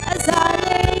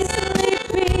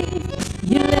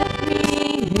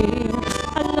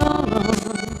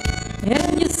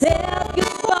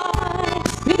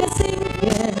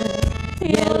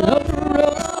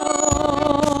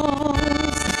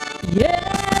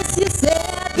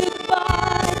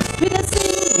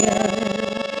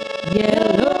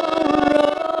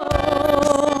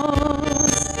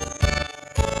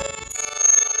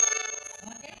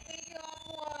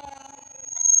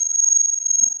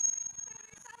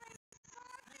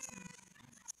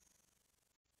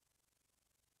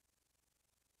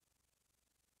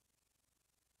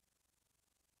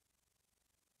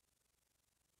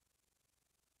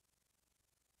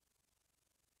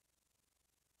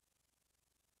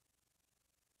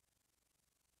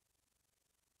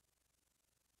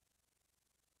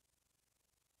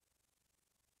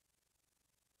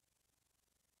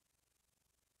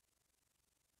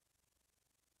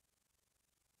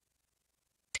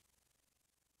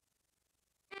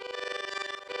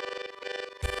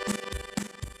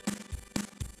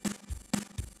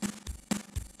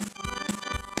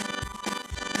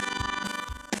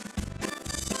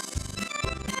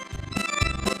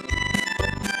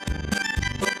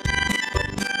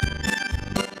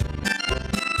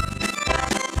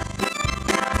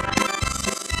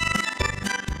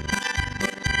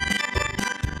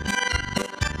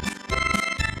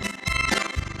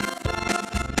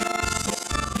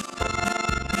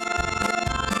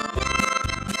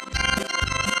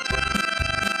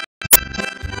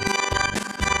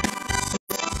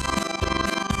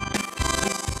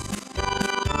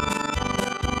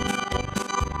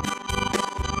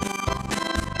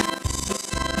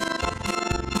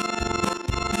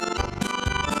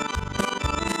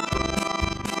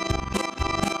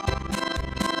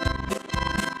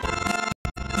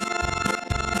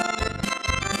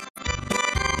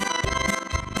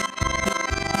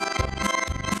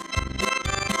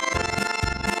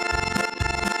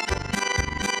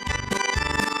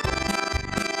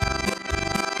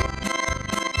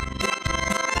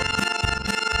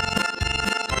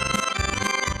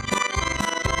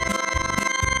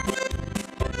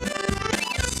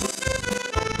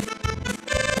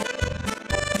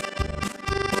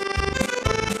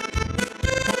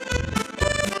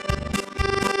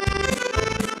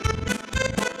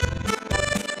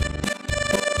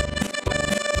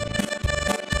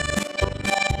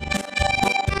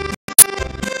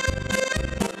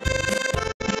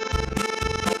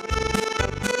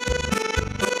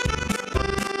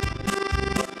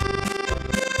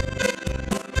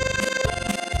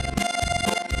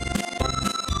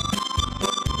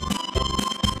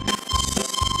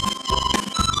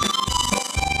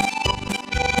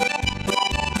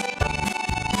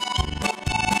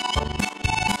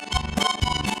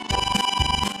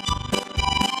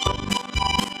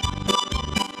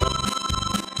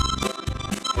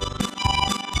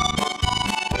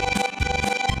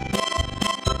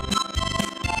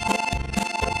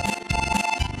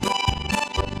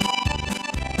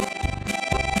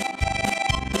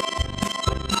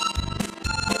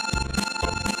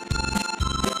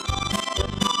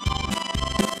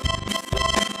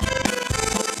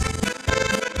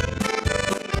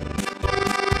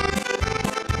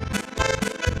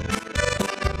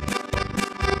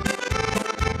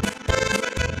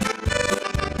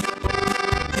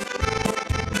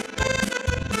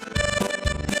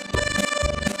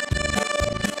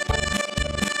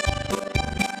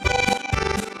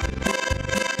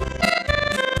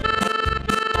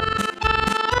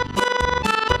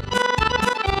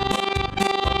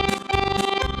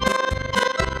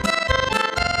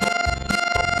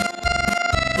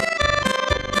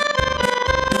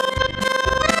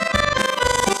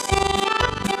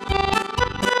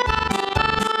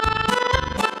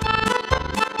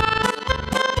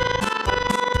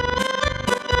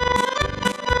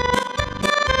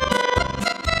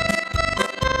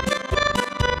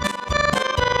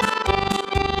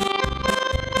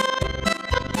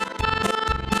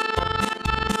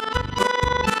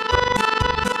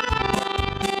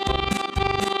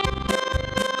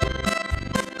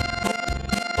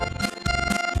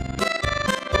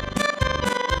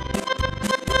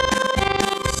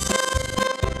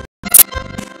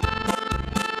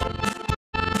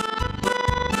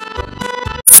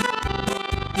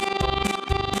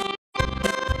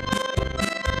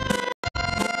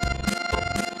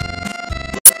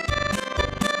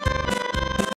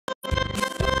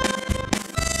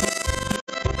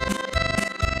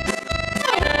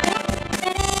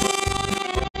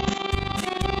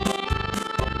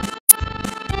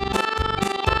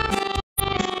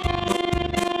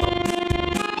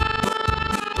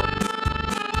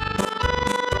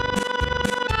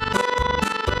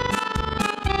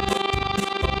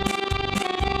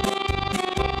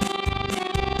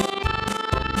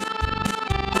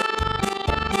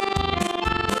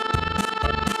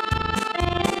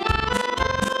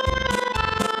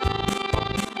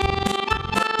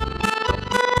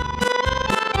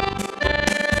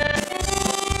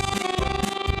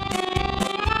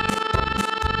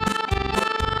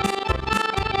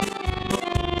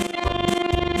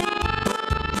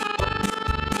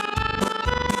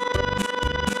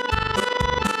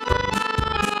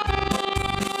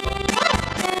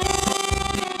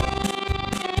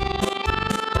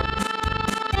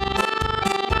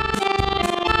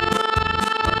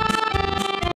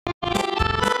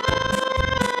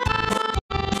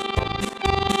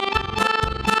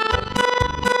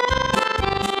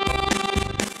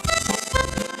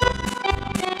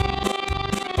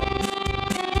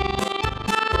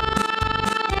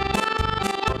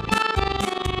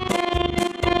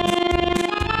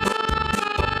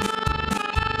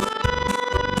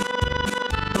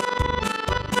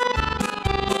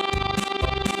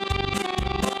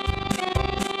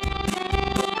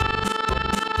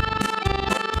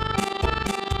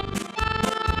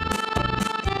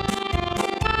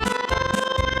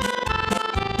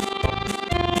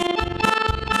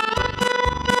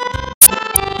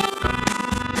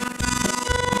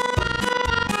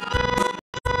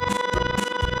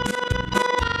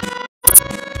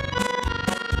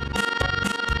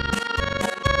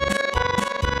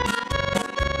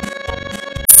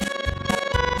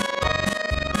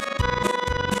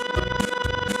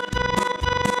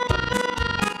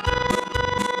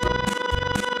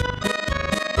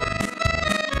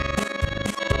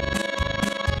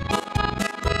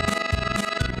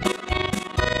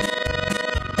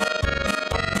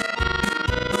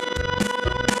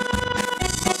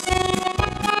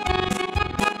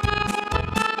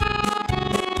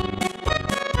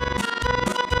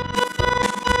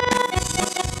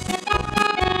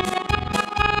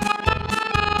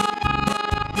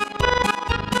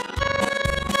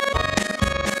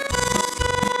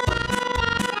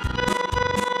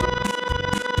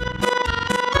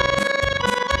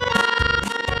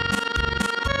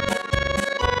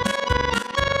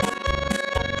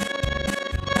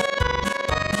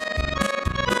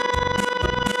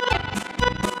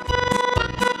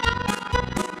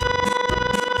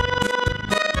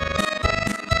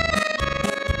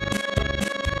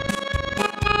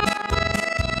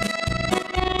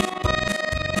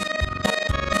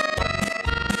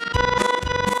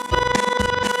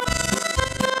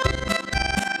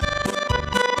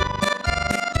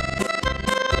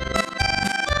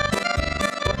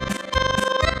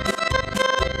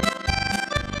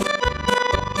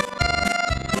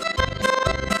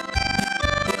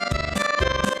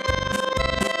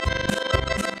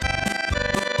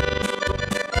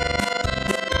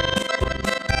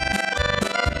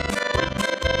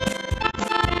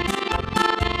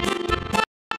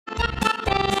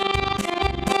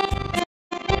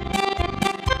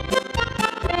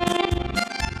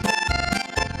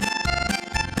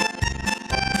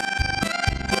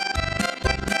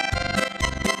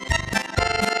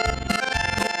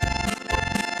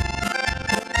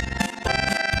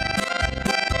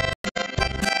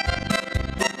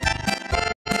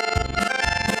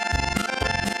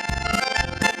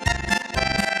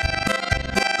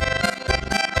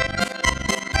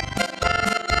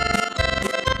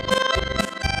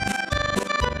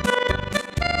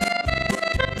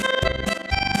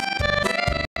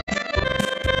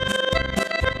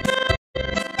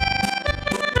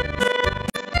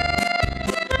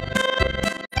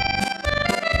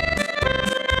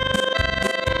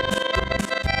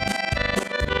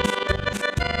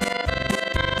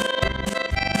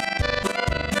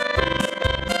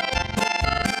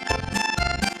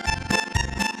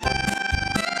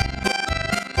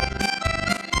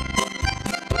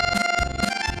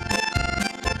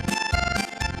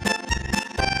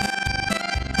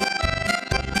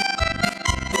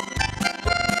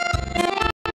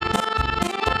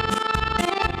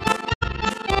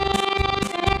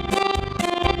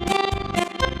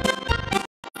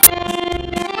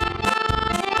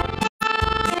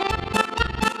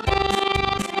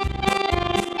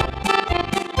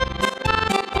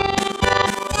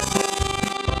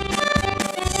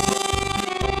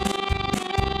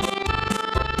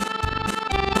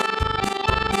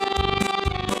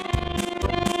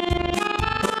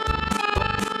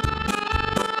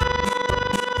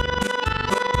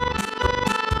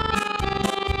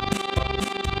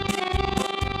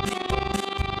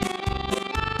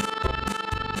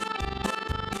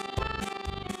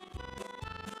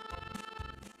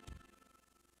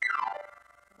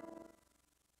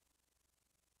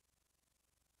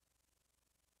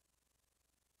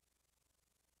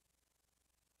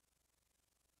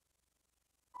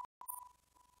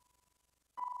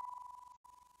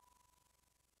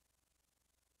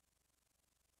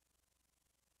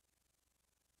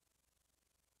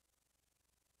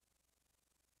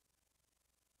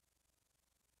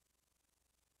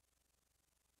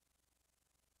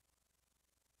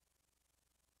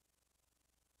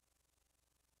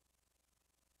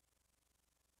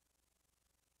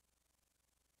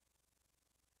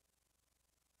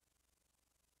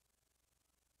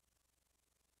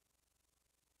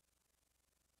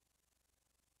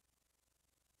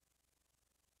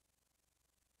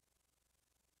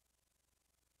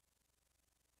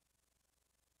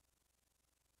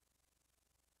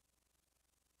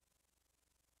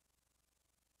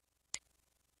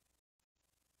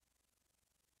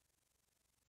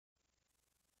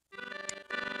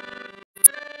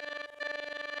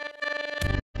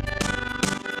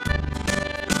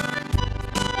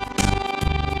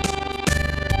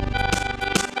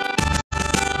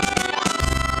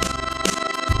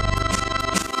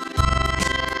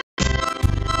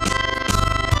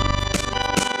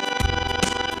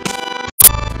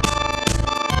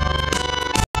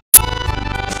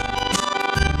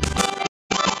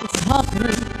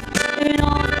in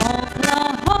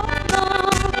Oklahoma.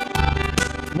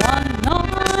 One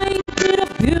night with a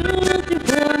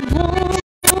beautiful moon.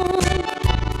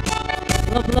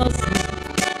 The blossom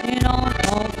in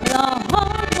Oklahoma.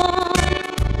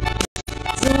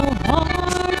 Two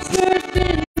hearts were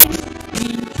beating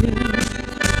in tune.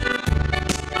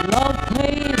 Love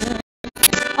faded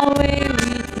away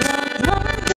with the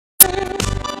thunder,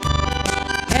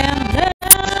 and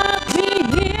left me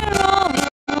here all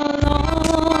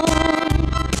alone.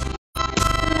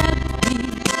 Left me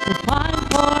to find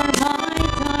for my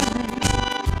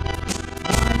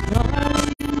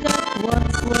darling that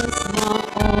once was my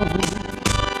own.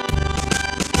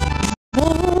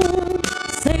 Moon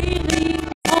sailing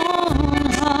on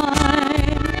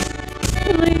high,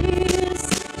 please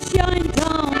shine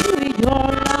down with your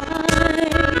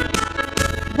light.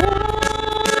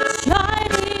 Moon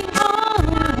shining on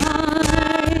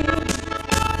high,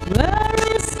 where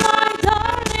is my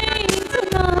darling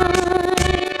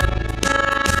tonight?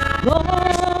 Go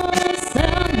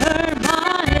send her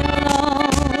my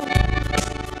love,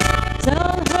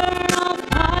 tell her I'm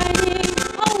hiding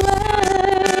away,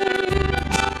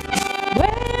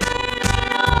 waiting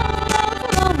all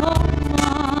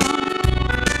Oklahoma,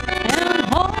 and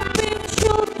hoping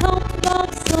she'll come back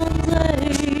someday.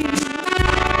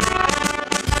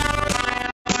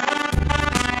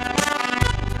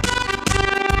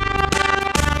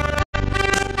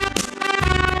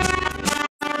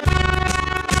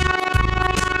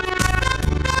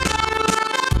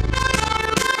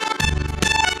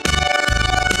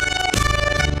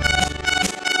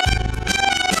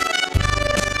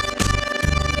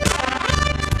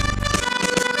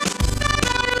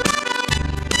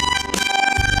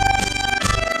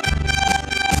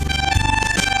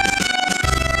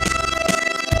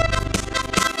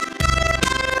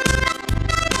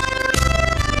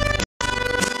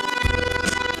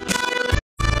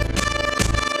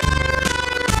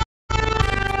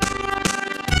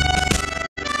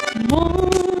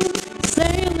 Moon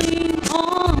sailing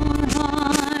on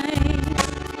high,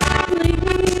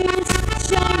 please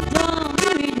shine down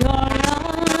with your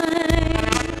light.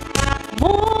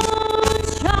 Moon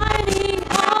shining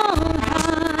on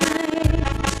high,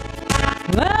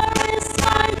 where is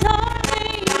my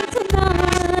darling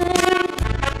tonight?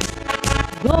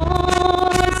 Go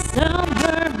send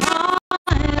her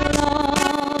my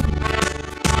love,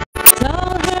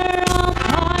 tell her I'm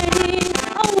hiding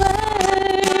away,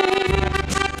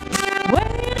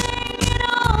 waiting in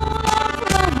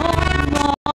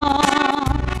Oklahoma,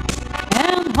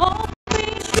 and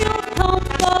hoping she'll come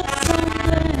back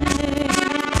someday.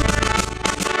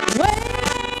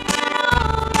 Waiting in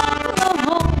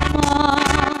Oklahoma,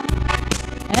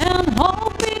 and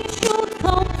hoping she'll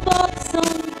come back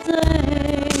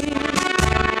someday.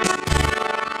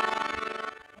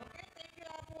 Okay, thank you,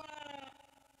 Apua.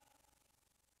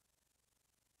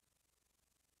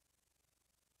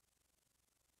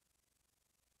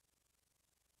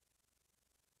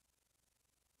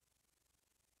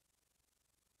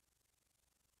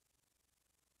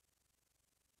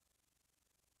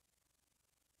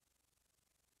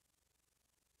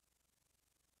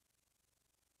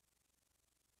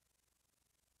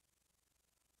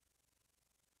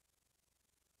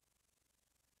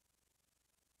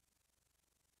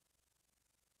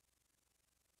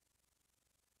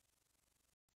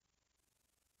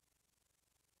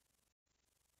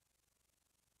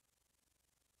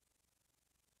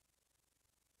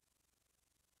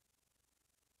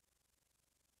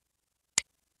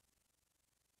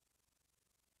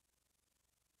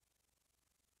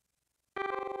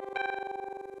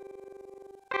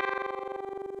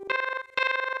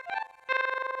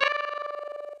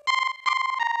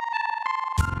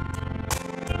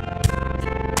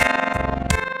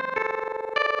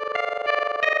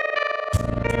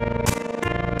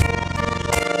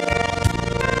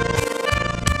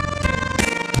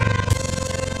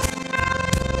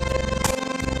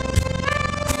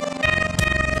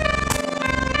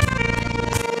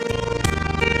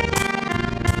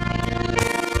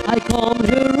 I come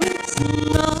here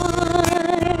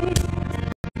tonight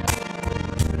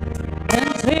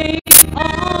and take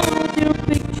out your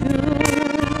picture.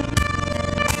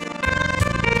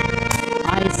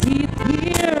 I sit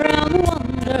here and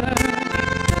wonder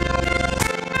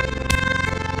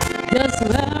just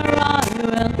where I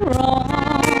went wrong.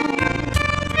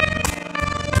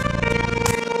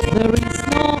 There is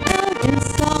no end in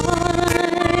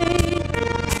sight,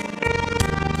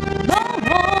 no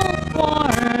hope for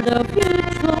the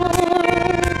future.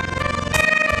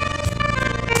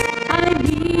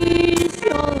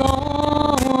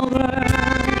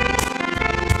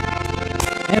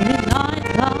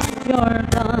 you're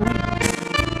done.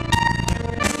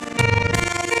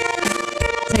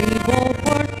 Table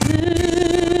for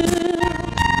two,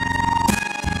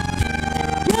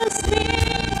 just me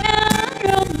and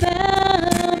your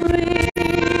memory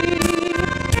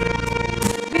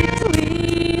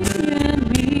between you and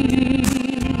me.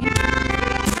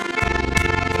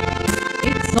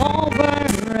 It's over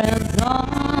and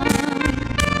done.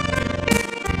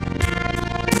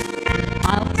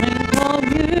 I'll think of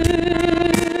you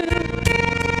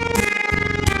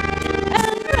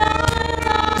and cry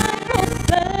like a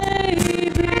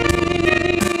baby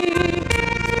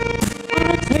on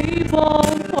a table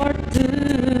for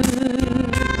two.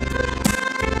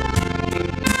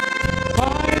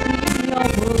 Party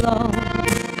of love.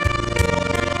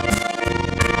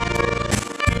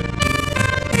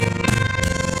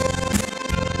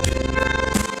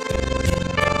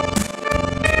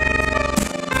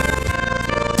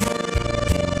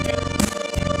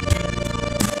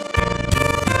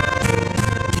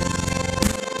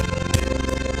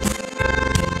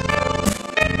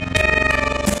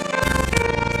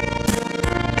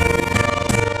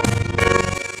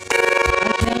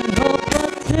 I can't help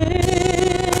but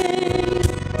think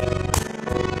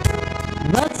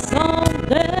that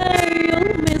someday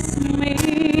you'll miss me.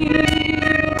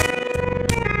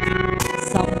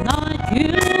 Some night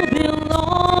you'll be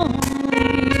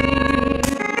lonely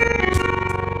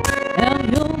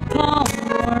and you'll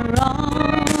come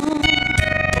around.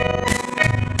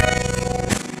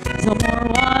 The more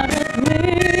what I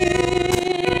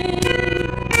drink,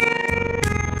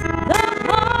 the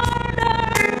harder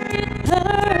it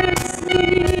hurts me.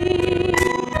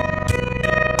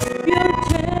 Your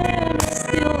chair is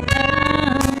still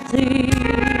empty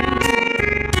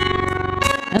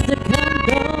and the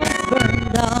candles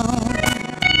burn down.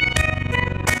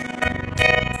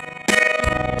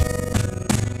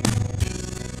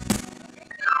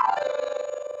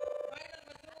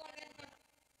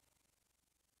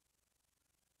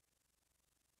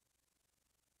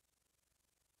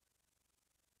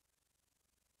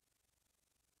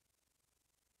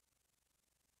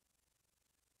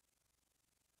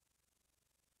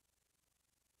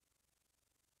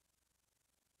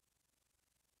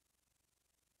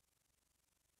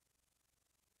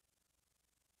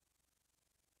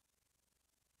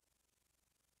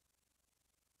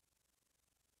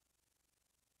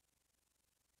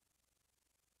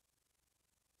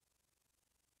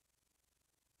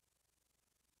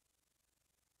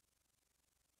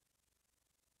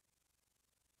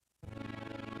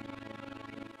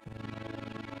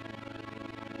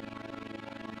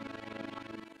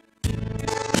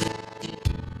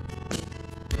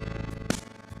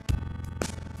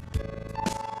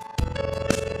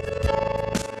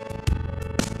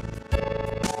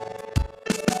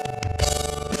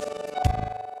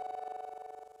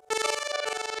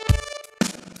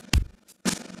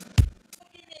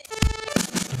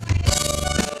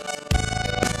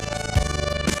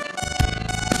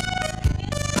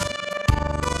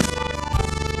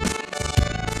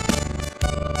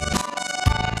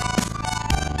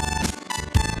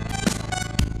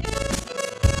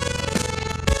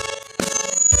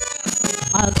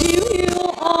 I'll give you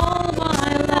all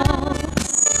my love,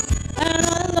 and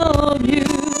I love you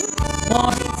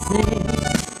for its sake.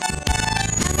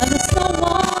 And there's no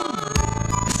one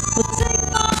who take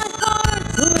my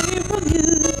heart away from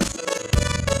you.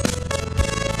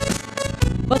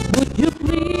 But would you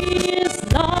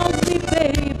please love me,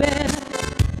 baby?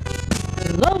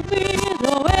 Love me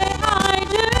the way I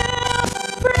do.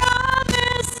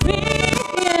 Promise me,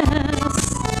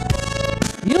 yes,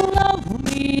 you love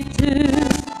me too.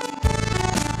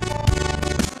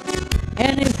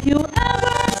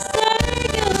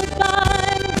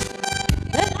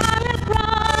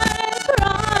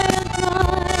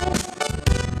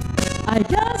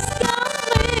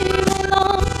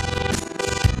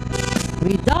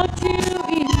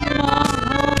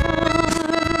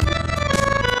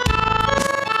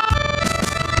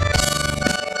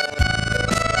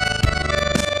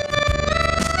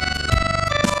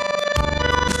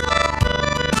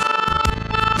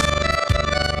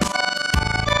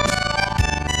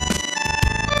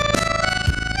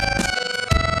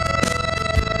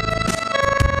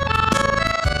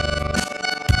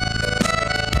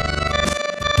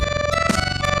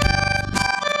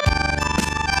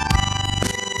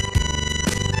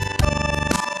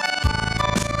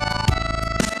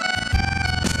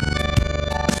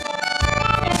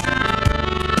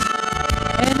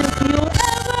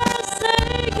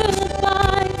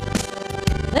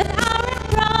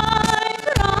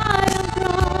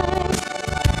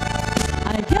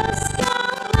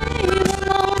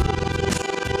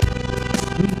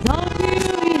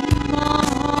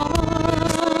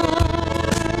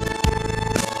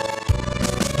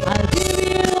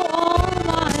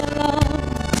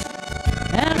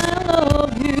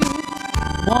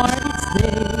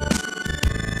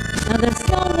 And there's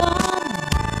no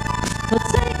one to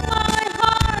take my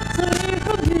heart away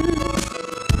from you.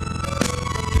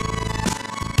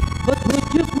 But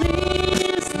would you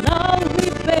please love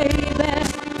me, baby?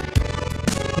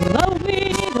 Love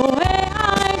me the way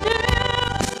I do.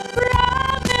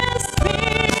 Promise me,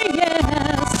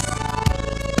 yes,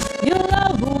 you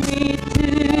love me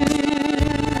too.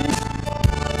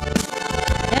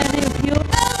 And if you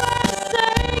ever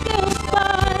say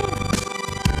goodbye,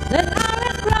 then I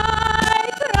will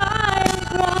cry, cry and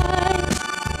cry.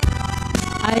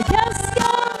 I just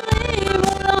can't live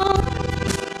alone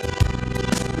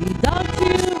without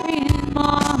you in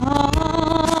my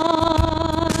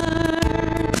heart.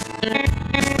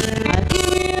 I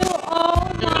give you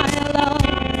all my love,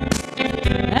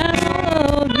 and I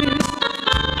love you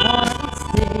more each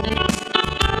day.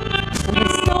 And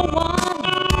there's no one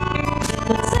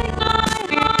to take my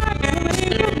heart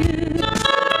away from you.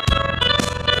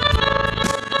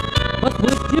 But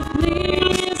would you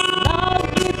please love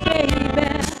me, baby?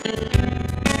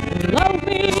 Love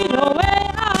me the way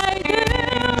I do.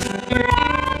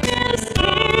 Promise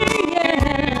me,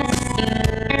 yes,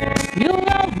 you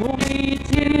love me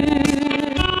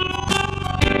too.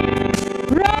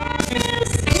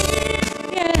 Promise me,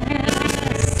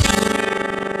 yes.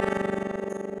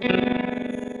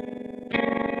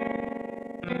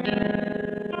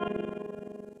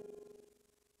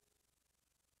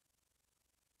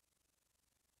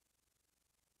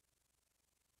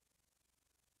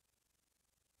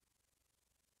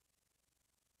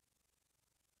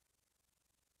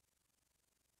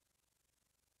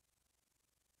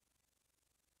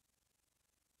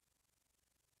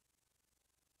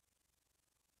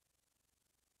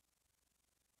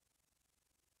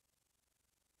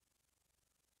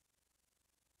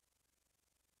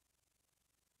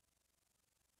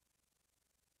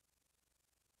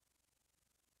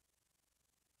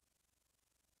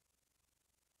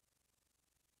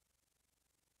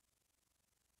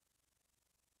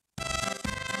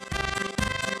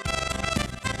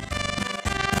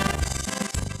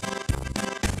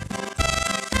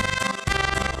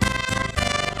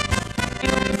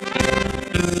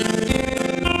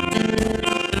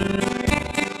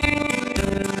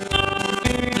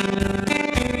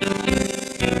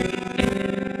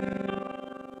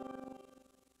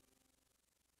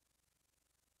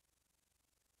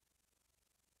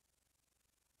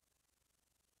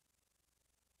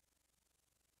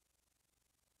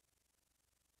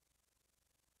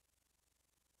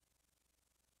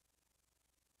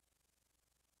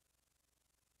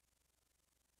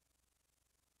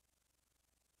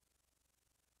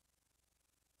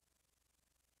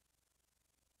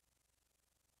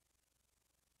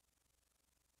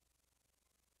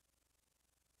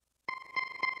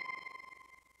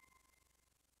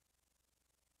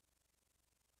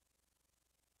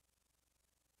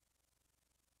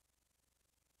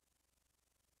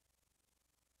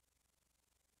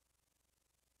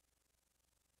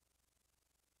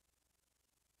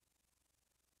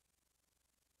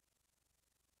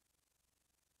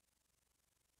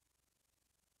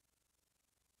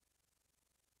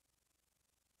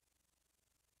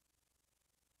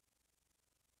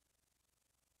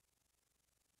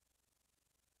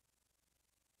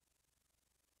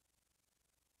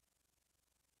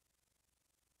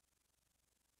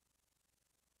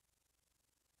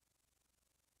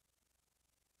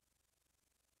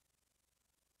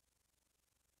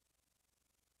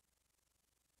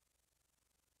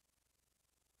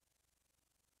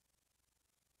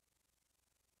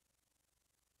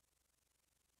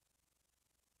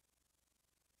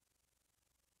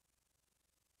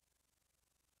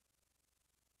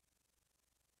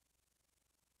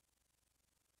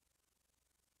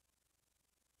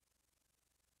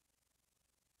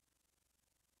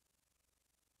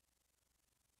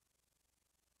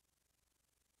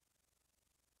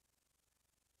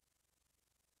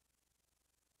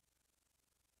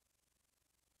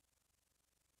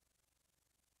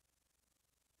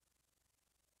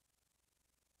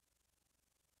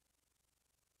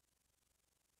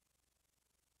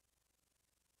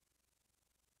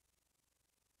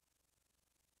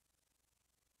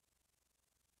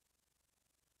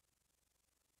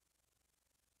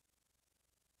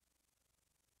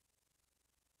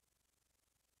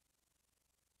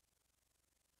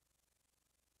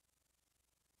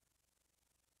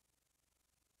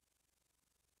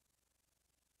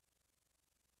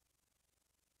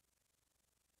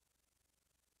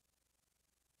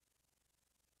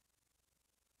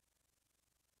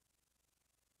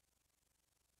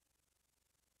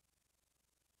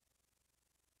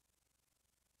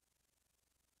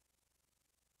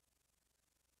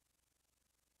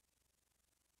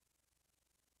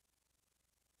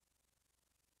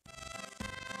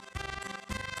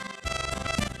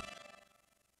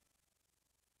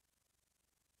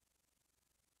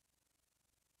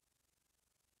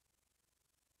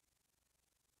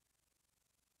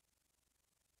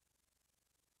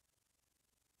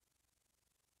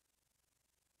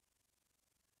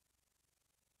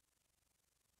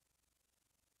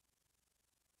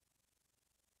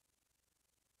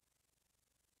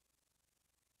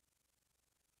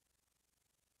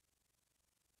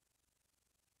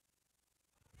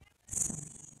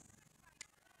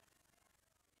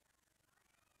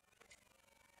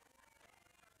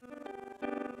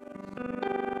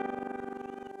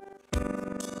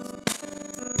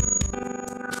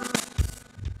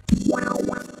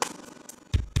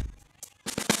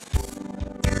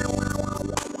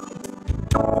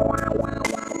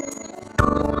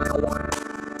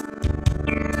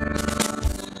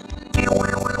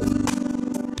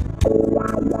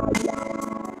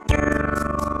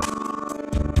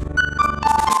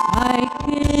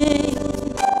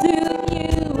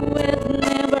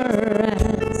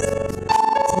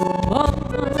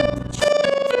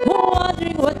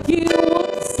 you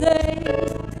would say.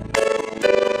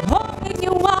 Hoping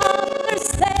you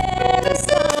understand it's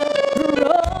not the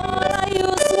road I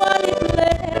usually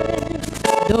play.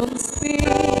 Don't speak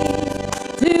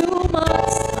too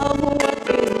much of what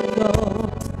been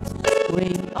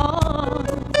going on.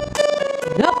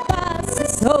 The past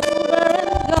is over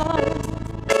and gone.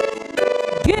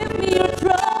 Give me your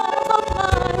troubled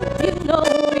mind, you know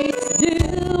it's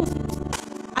due.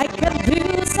 I can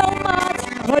do so much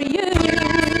for you.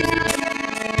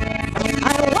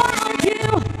 I want you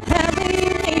having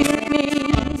near me,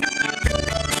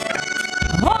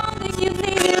 holding you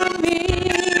near me.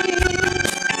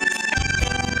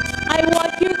 I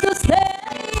want you to stay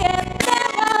and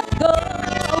never go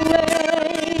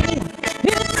away.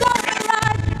 It's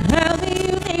alright having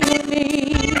you near me,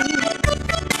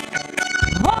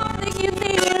 holding you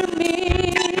near me.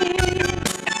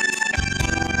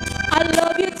 I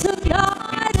love you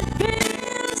tonight, it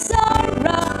feels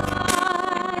alright,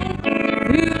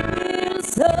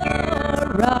 feels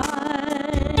alright.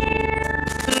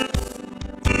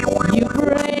 You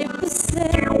brave to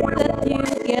say that you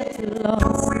get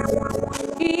lost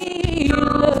in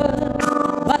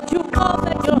love, but you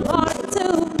open your heart to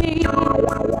me.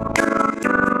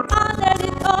 Under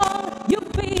it all, you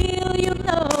feel, you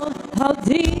know how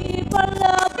deep our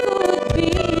love could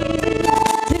be.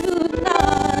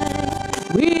 Tonight,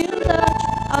 we'll love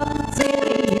until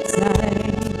it's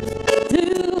time to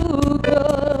go.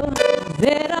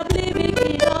 That I'm living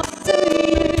it up to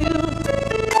you.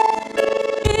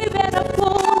 Even a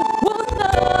fool would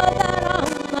know that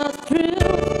I'm not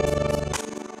true.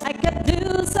 I can do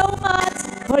so much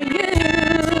for you.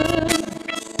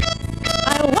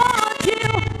 I want you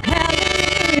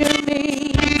having near me,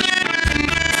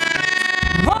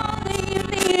 holding you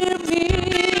near me.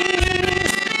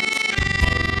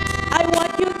 I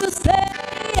want you to stay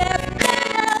and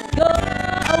never go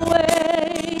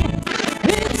away.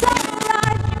 It's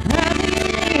alright having you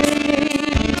near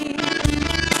me,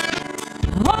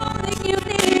 holding you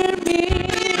near me.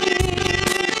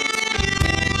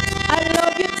 I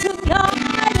love you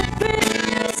tonight, it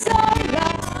feels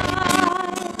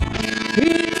alright,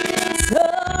 feels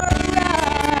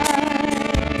alright.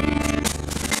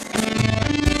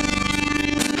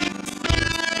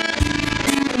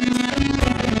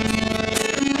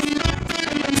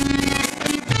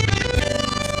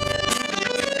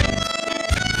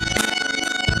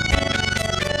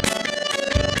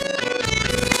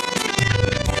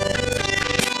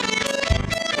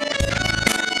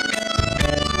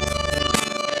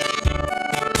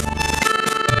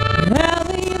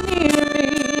 Having you near me,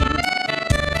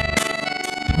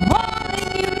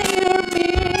 holding you near me.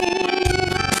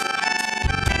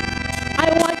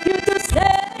 I want you to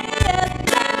stay and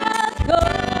never go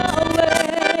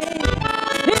away.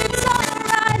 It's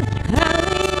alright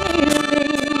having you near me,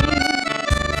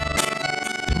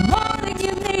 holding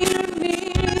you near me.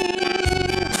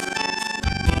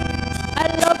 I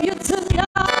love you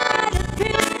tonight, it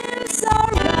feels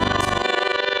alright.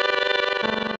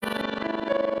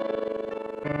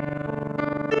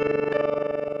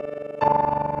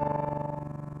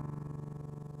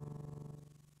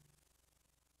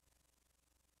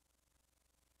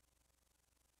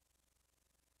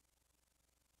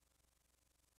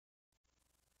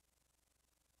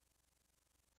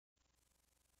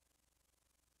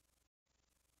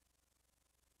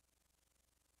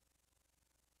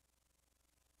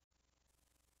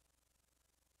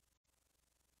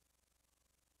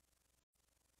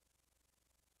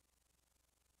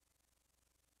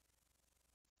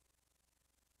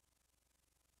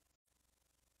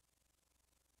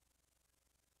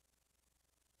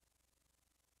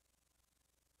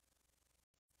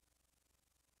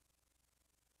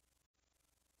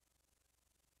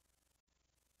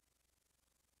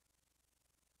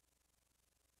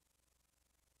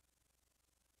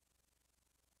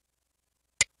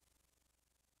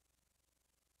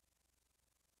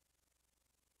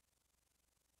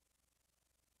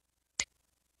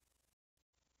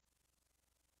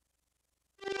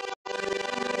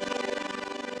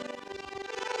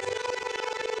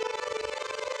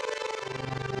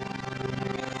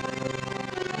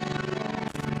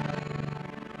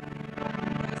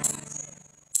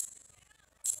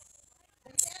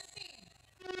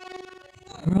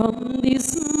 From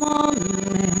this moment,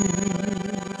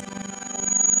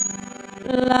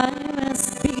 life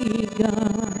has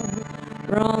begun.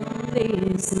 From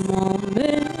this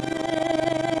moment,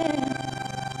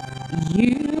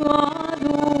 you are the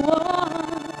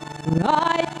one.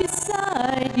 Right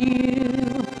beside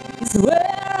you is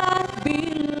where I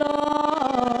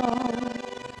belong.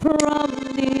 From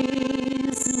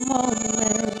this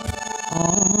moment,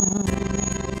 on.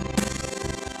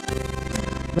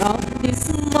 From this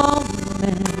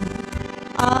moment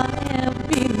I have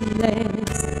been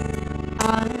blessed.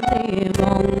 I live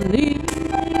only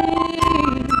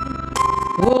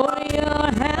for your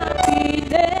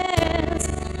happiness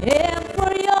and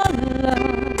for your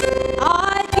love.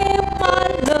 I give my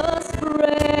last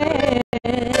breath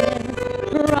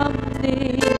from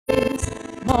this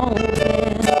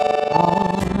moment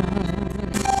on.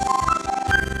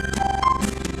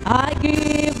 I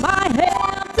give my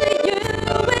hand to you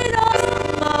with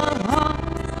all my heart.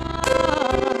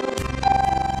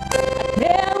 I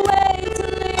can't wait to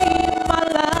live my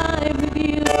life with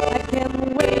you. I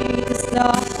can't wait to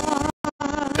start.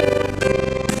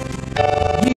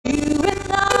 You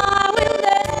and I will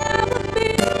never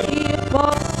be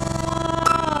apart.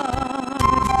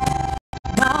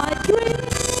 My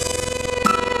dreams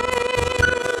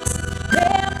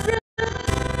came true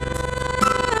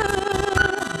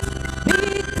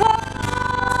because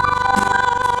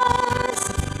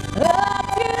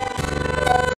of you.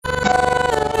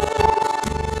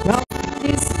 From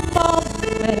this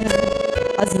moment,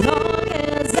 as long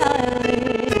as I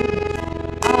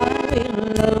live, I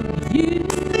will love you.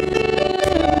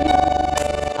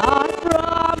 I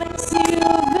promise you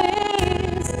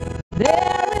this,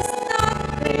 there is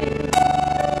nothing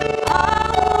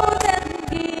I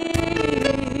wouldn't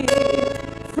give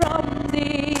from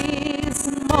this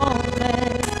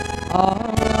moment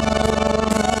on.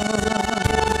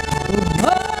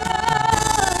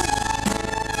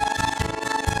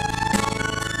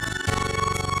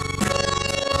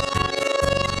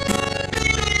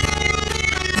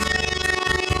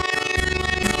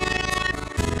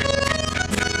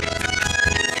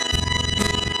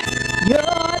 You're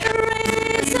the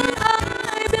reason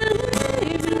I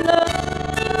believe in love,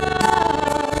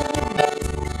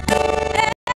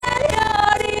 and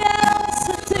you're the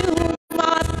answer to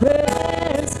my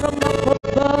prayers from up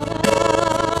above.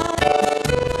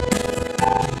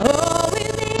 All we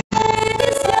need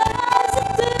is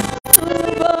just the two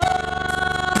of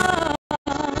us.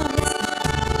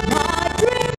 My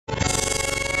dreams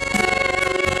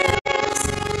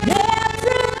get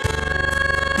true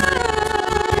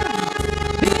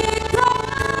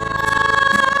because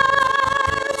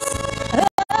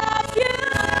of you.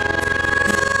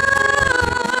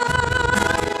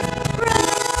 From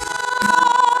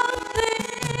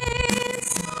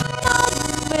this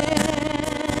moment,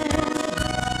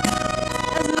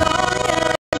 as long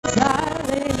as I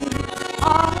live,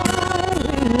 I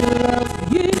will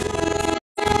love you.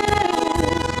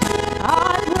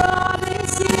 I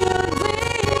promise you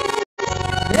this,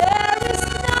 there is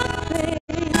nothing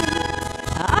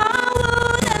I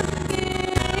wouldn't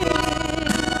give.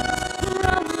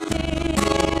 From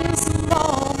this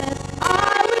moment,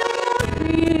 I will love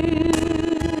you.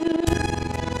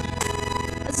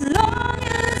 As long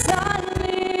as I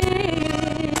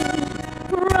live,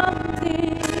 from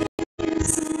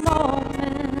this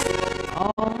moment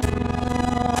on.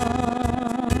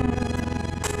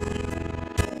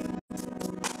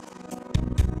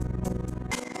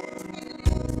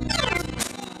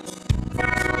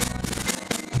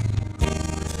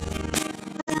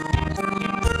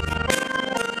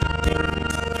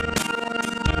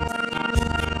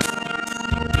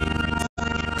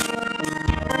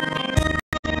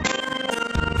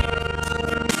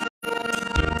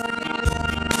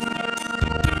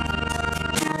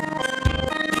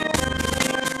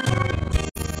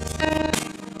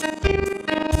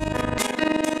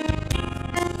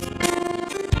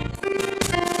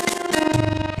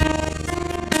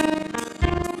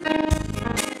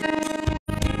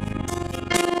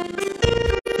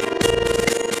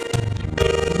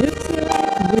 Looks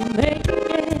like we're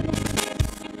making it.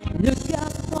 Look how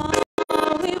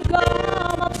far we've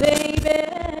come, my baby.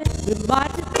 We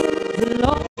might have took the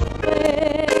long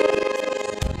way.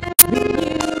 We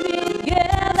knew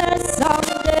together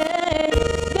someday.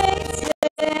 They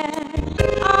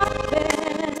said our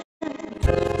band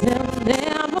they'll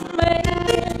never make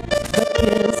it, but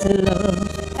this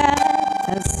love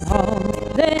has all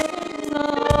they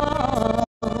know.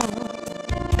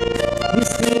 We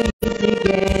stay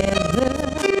together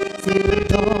till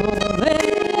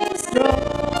going strong.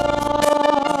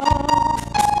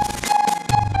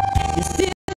 You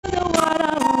still know what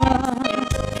I want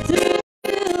to do,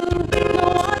 the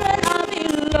one that I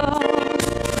belong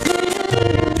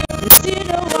to. You still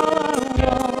know what I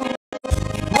want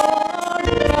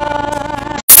for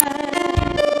life.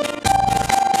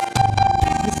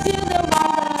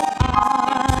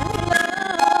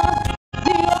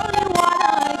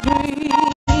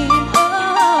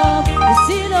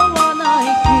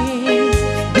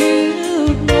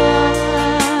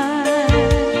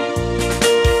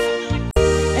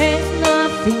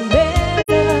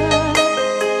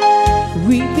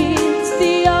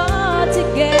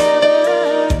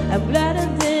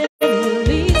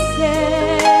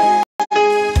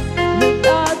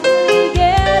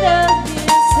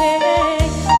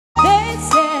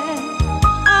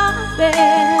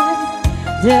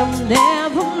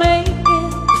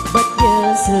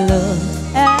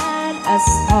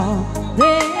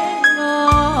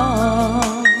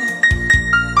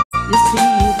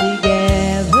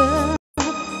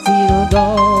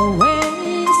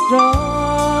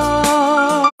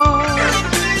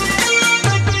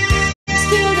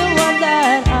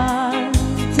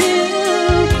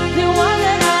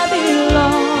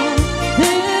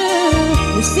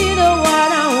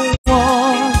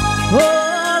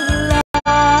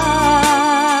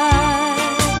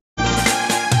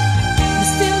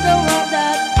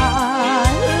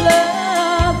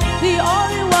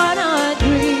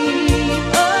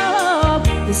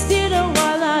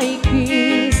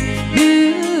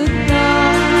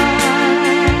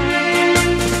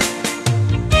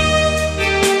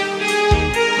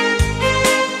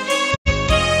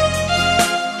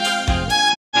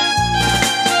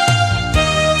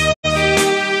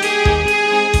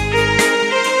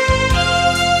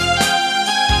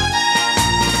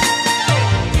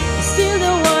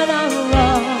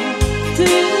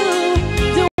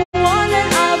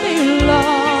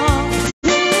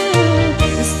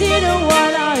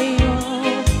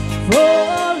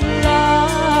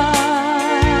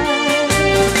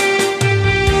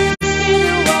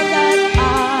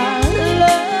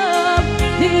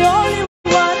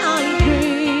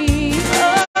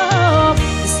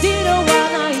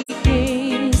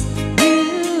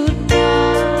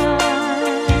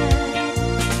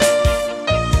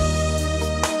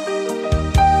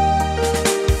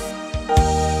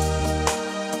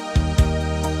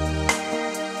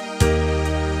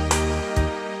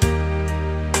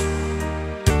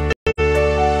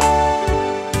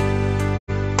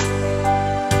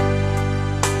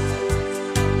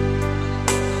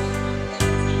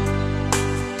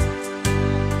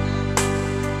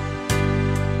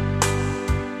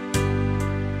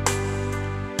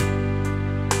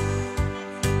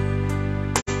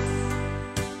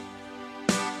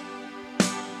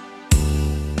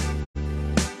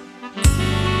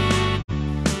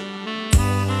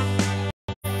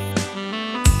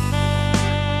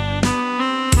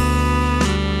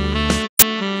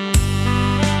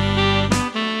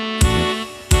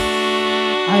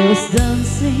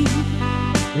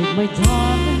 my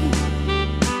darling,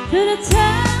 to the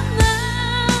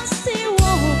Tennessee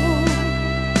wall.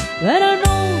 Let her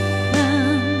know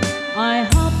when I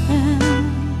happen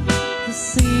to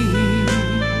see.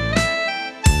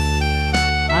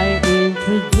 I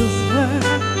introduce her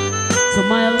to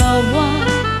my loved one,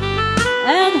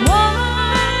 and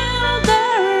while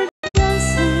they're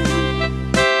dancing,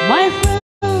 my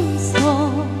friends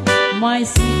stole my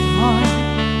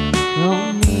sweetheart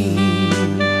from me.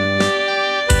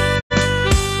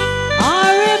 I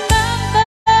remember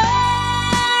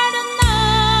the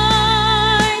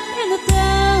night in the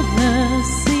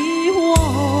Tennessee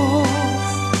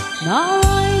walls. Now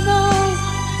I know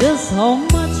just how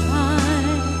much I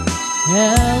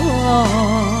have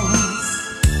lost.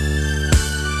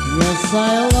 Yes, I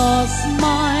lost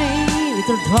my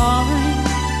little darling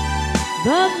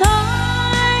the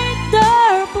night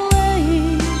they're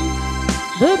playing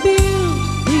the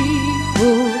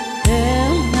beautiful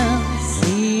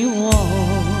Tennessee waltz.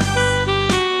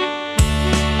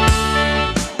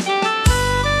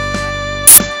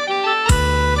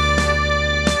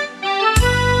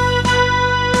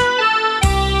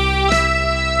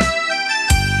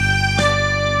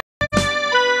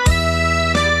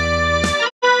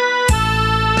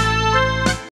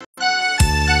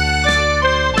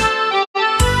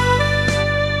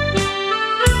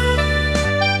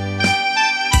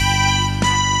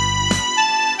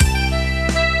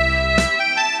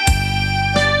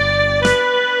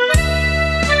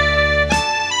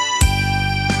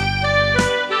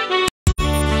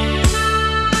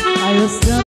 I was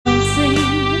dancing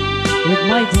with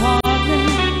my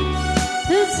darling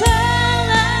to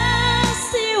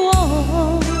Tennessee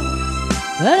waltz,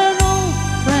 but an old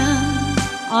friend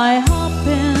I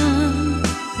happened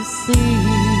to see.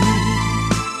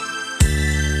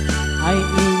 I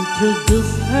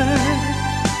introduced her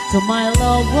to my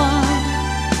loved one,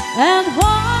 and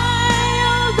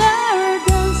while they're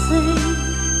dancing,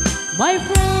 my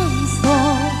friends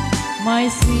stole my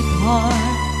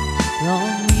sweetheart from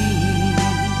me.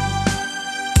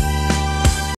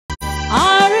 I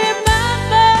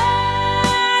remember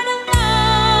the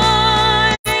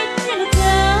night in the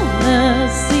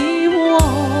Tennessee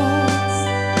waltz.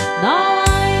 Now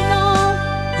I know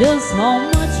just how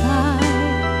much I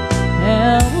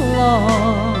have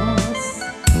lost.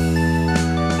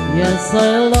 Yes, I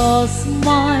lost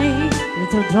my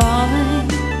little darling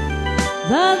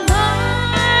the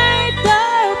night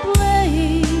they're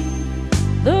playing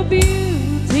the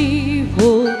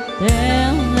beautiful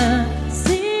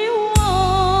Tennessee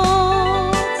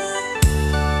waltz.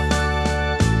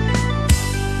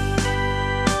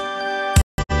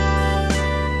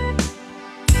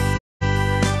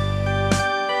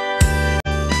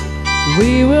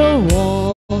 We were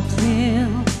walking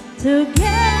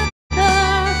together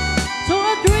to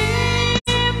a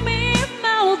dreamy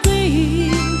melody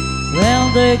when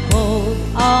they called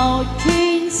out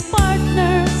change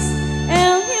partners,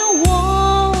 and you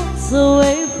walked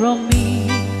away from me.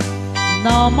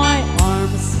 Now my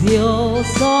arms feel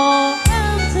so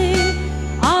empty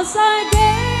as I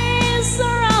gaze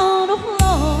around the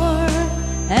floor,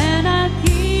 and I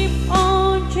keep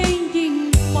on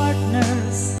changing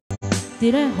partners.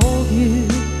 Did I hold you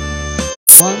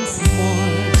once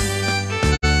more?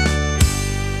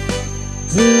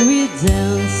 Do we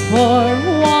dance for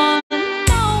one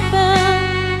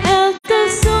moment and then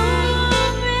soon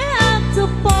we had to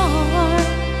part?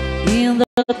 In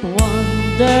that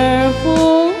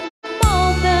wonderful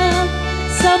moment,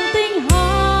 something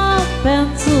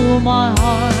happened to my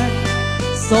heart.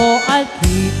 So I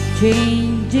keep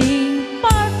changing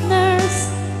partners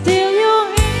till you're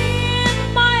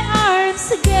in my arms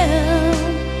again.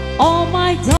 Oh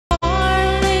my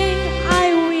darling,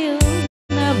 I will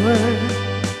never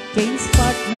change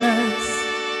partners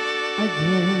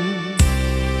again.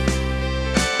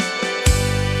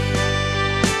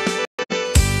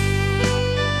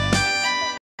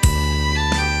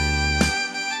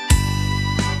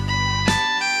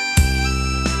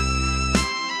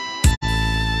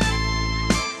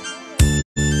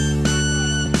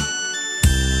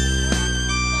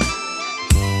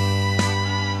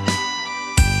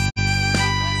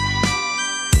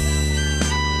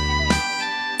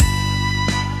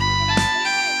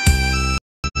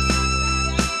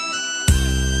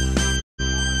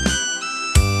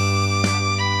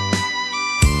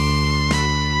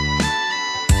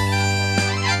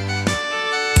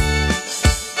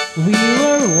 We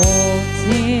were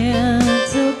walking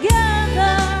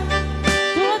together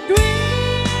to a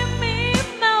dreamy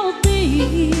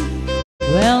melody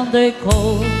when they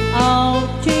called out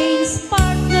change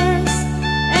partners,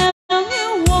 and you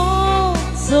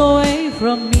walked away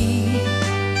from me.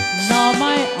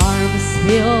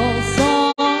 feel so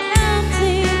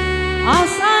empty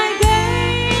as I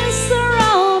gaze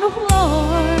around the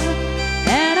floor,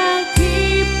 and I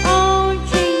keep on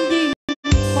changing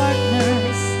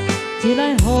partners till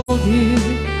I hold you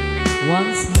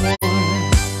once more.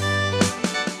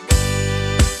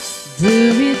 Do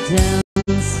we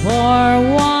dance for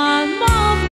one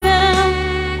moment,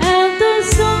 and the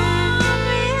sun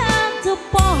we had to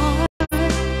part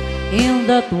in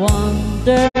that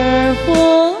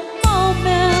wonderful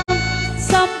moment?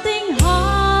 Something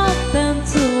happened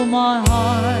to my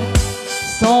heart,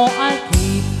 so I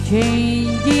keep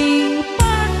changing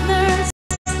partners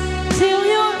till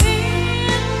you're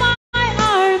in my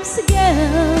arms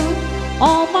again.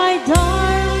 Oh my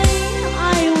darling,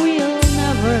 I will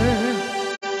never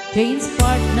change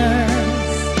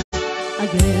partners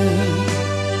again.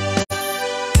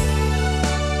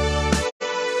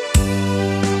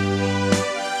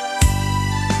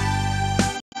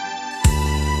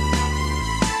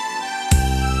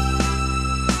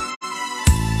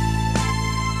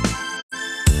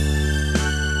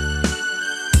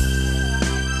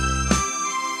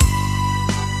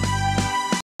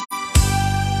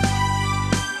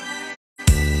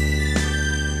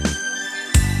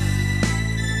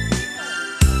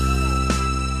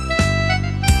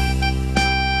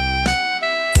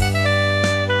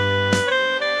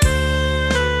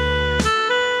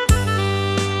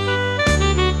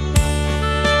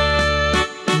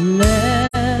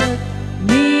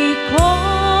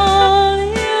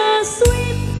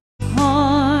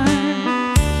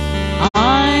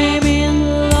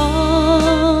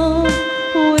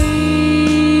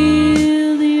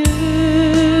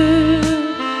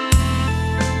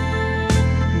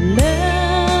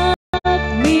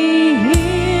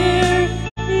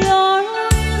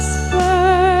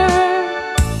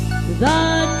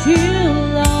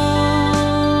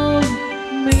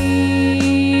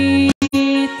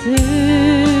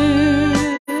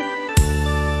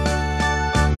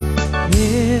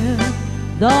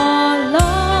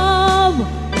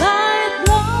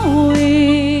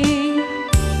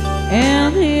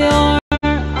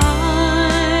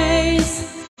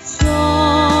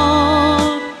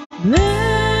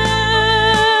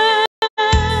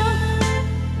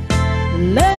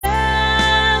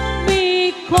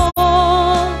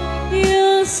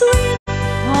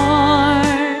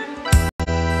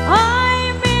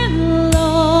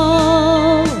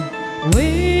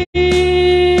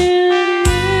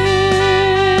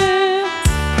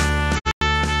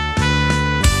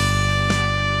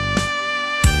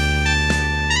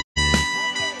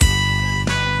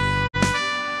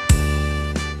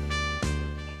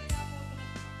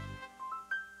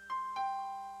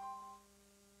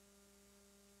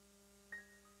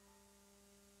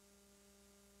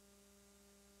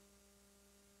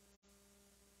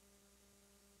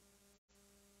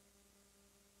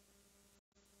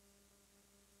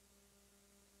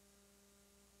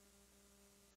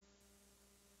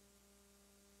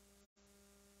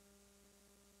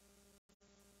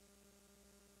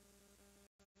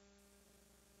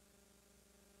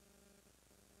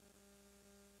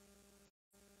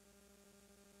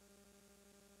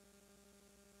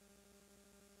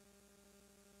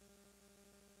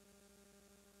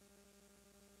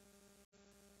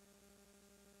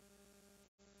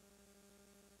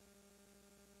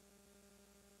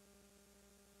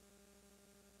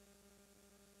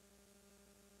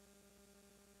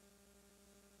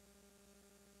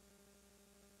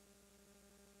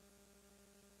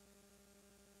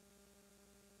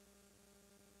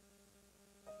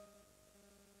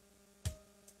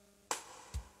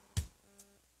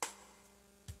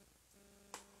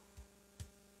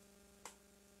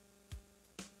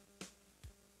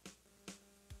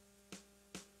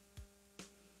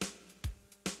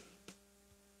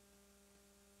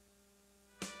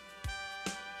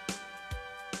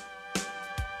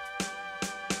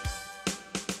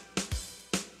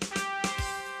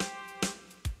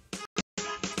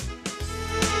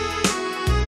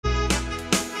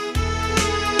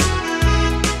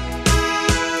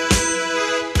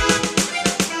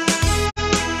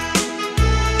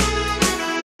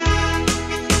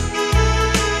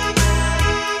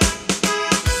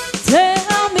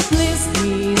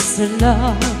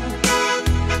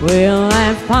 Love, will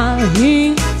I find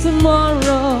him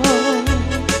tomorrow?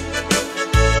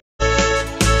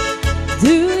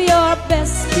 Do your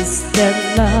best, Mr.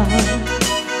 Love,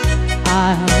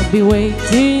 I'll be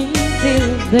waiting till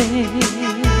then.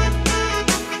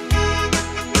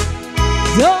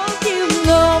 Don't you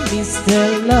know, Mr.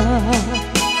 Love,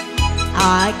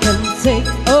 I can take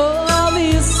all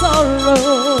this sorrow.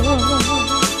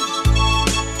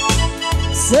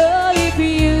 So if you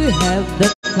have the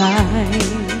time,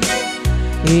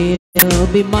 it'll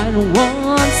be mine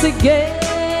once again.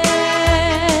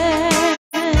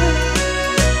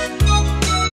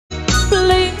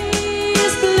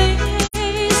 Please, please,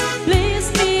 please,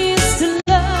 Mr.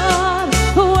 Love,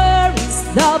 where is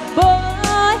the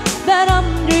boy that I'm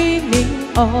dreaming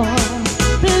of?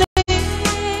 Please,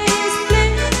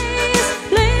 please,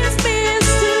 please,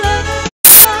 Mr. Love,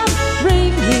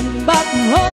 bring him back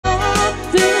home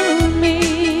to me.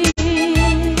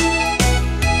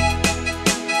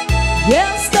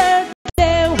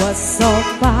 Yesterday was so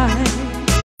fine,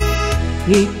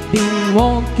 he'd been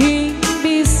walking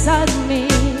beside me,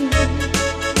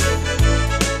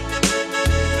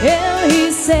 and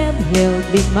he said he'll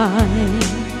be mine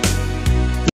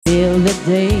till the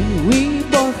day we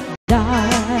both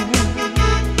die.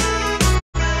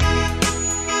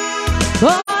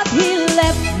 But he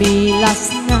left me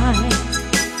last night,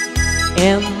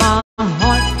 and my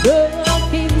heart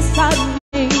broke inside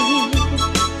me.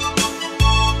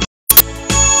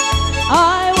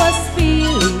 I was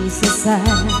feeling so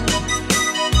sad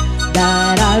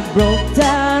that I broke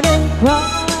down and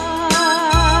cried.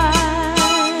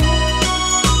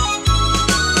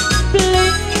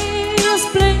 Please,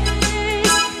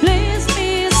 please, please,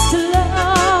 Mr.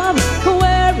 Love,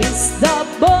 where is the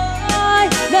boy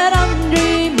that I'm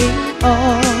dreaming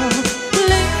of?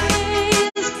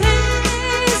 Please,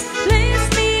 please, please,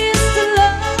 Mr.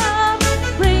 Love,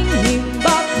 bring him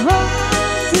back home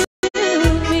to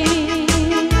me.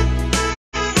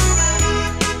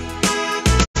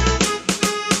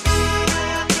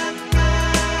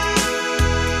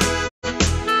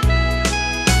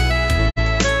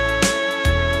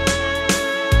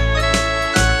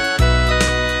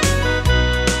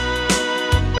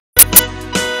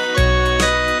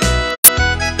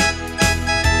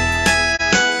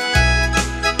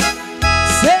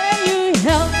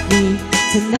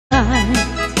 Tonight,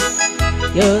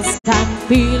 'cause I'm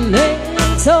feeling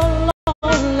so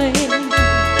lonely.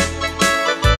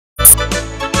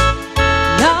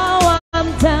 Now I'm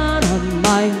down on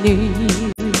my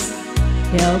knees.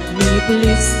 Help me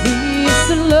please,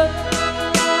 Mr. Love.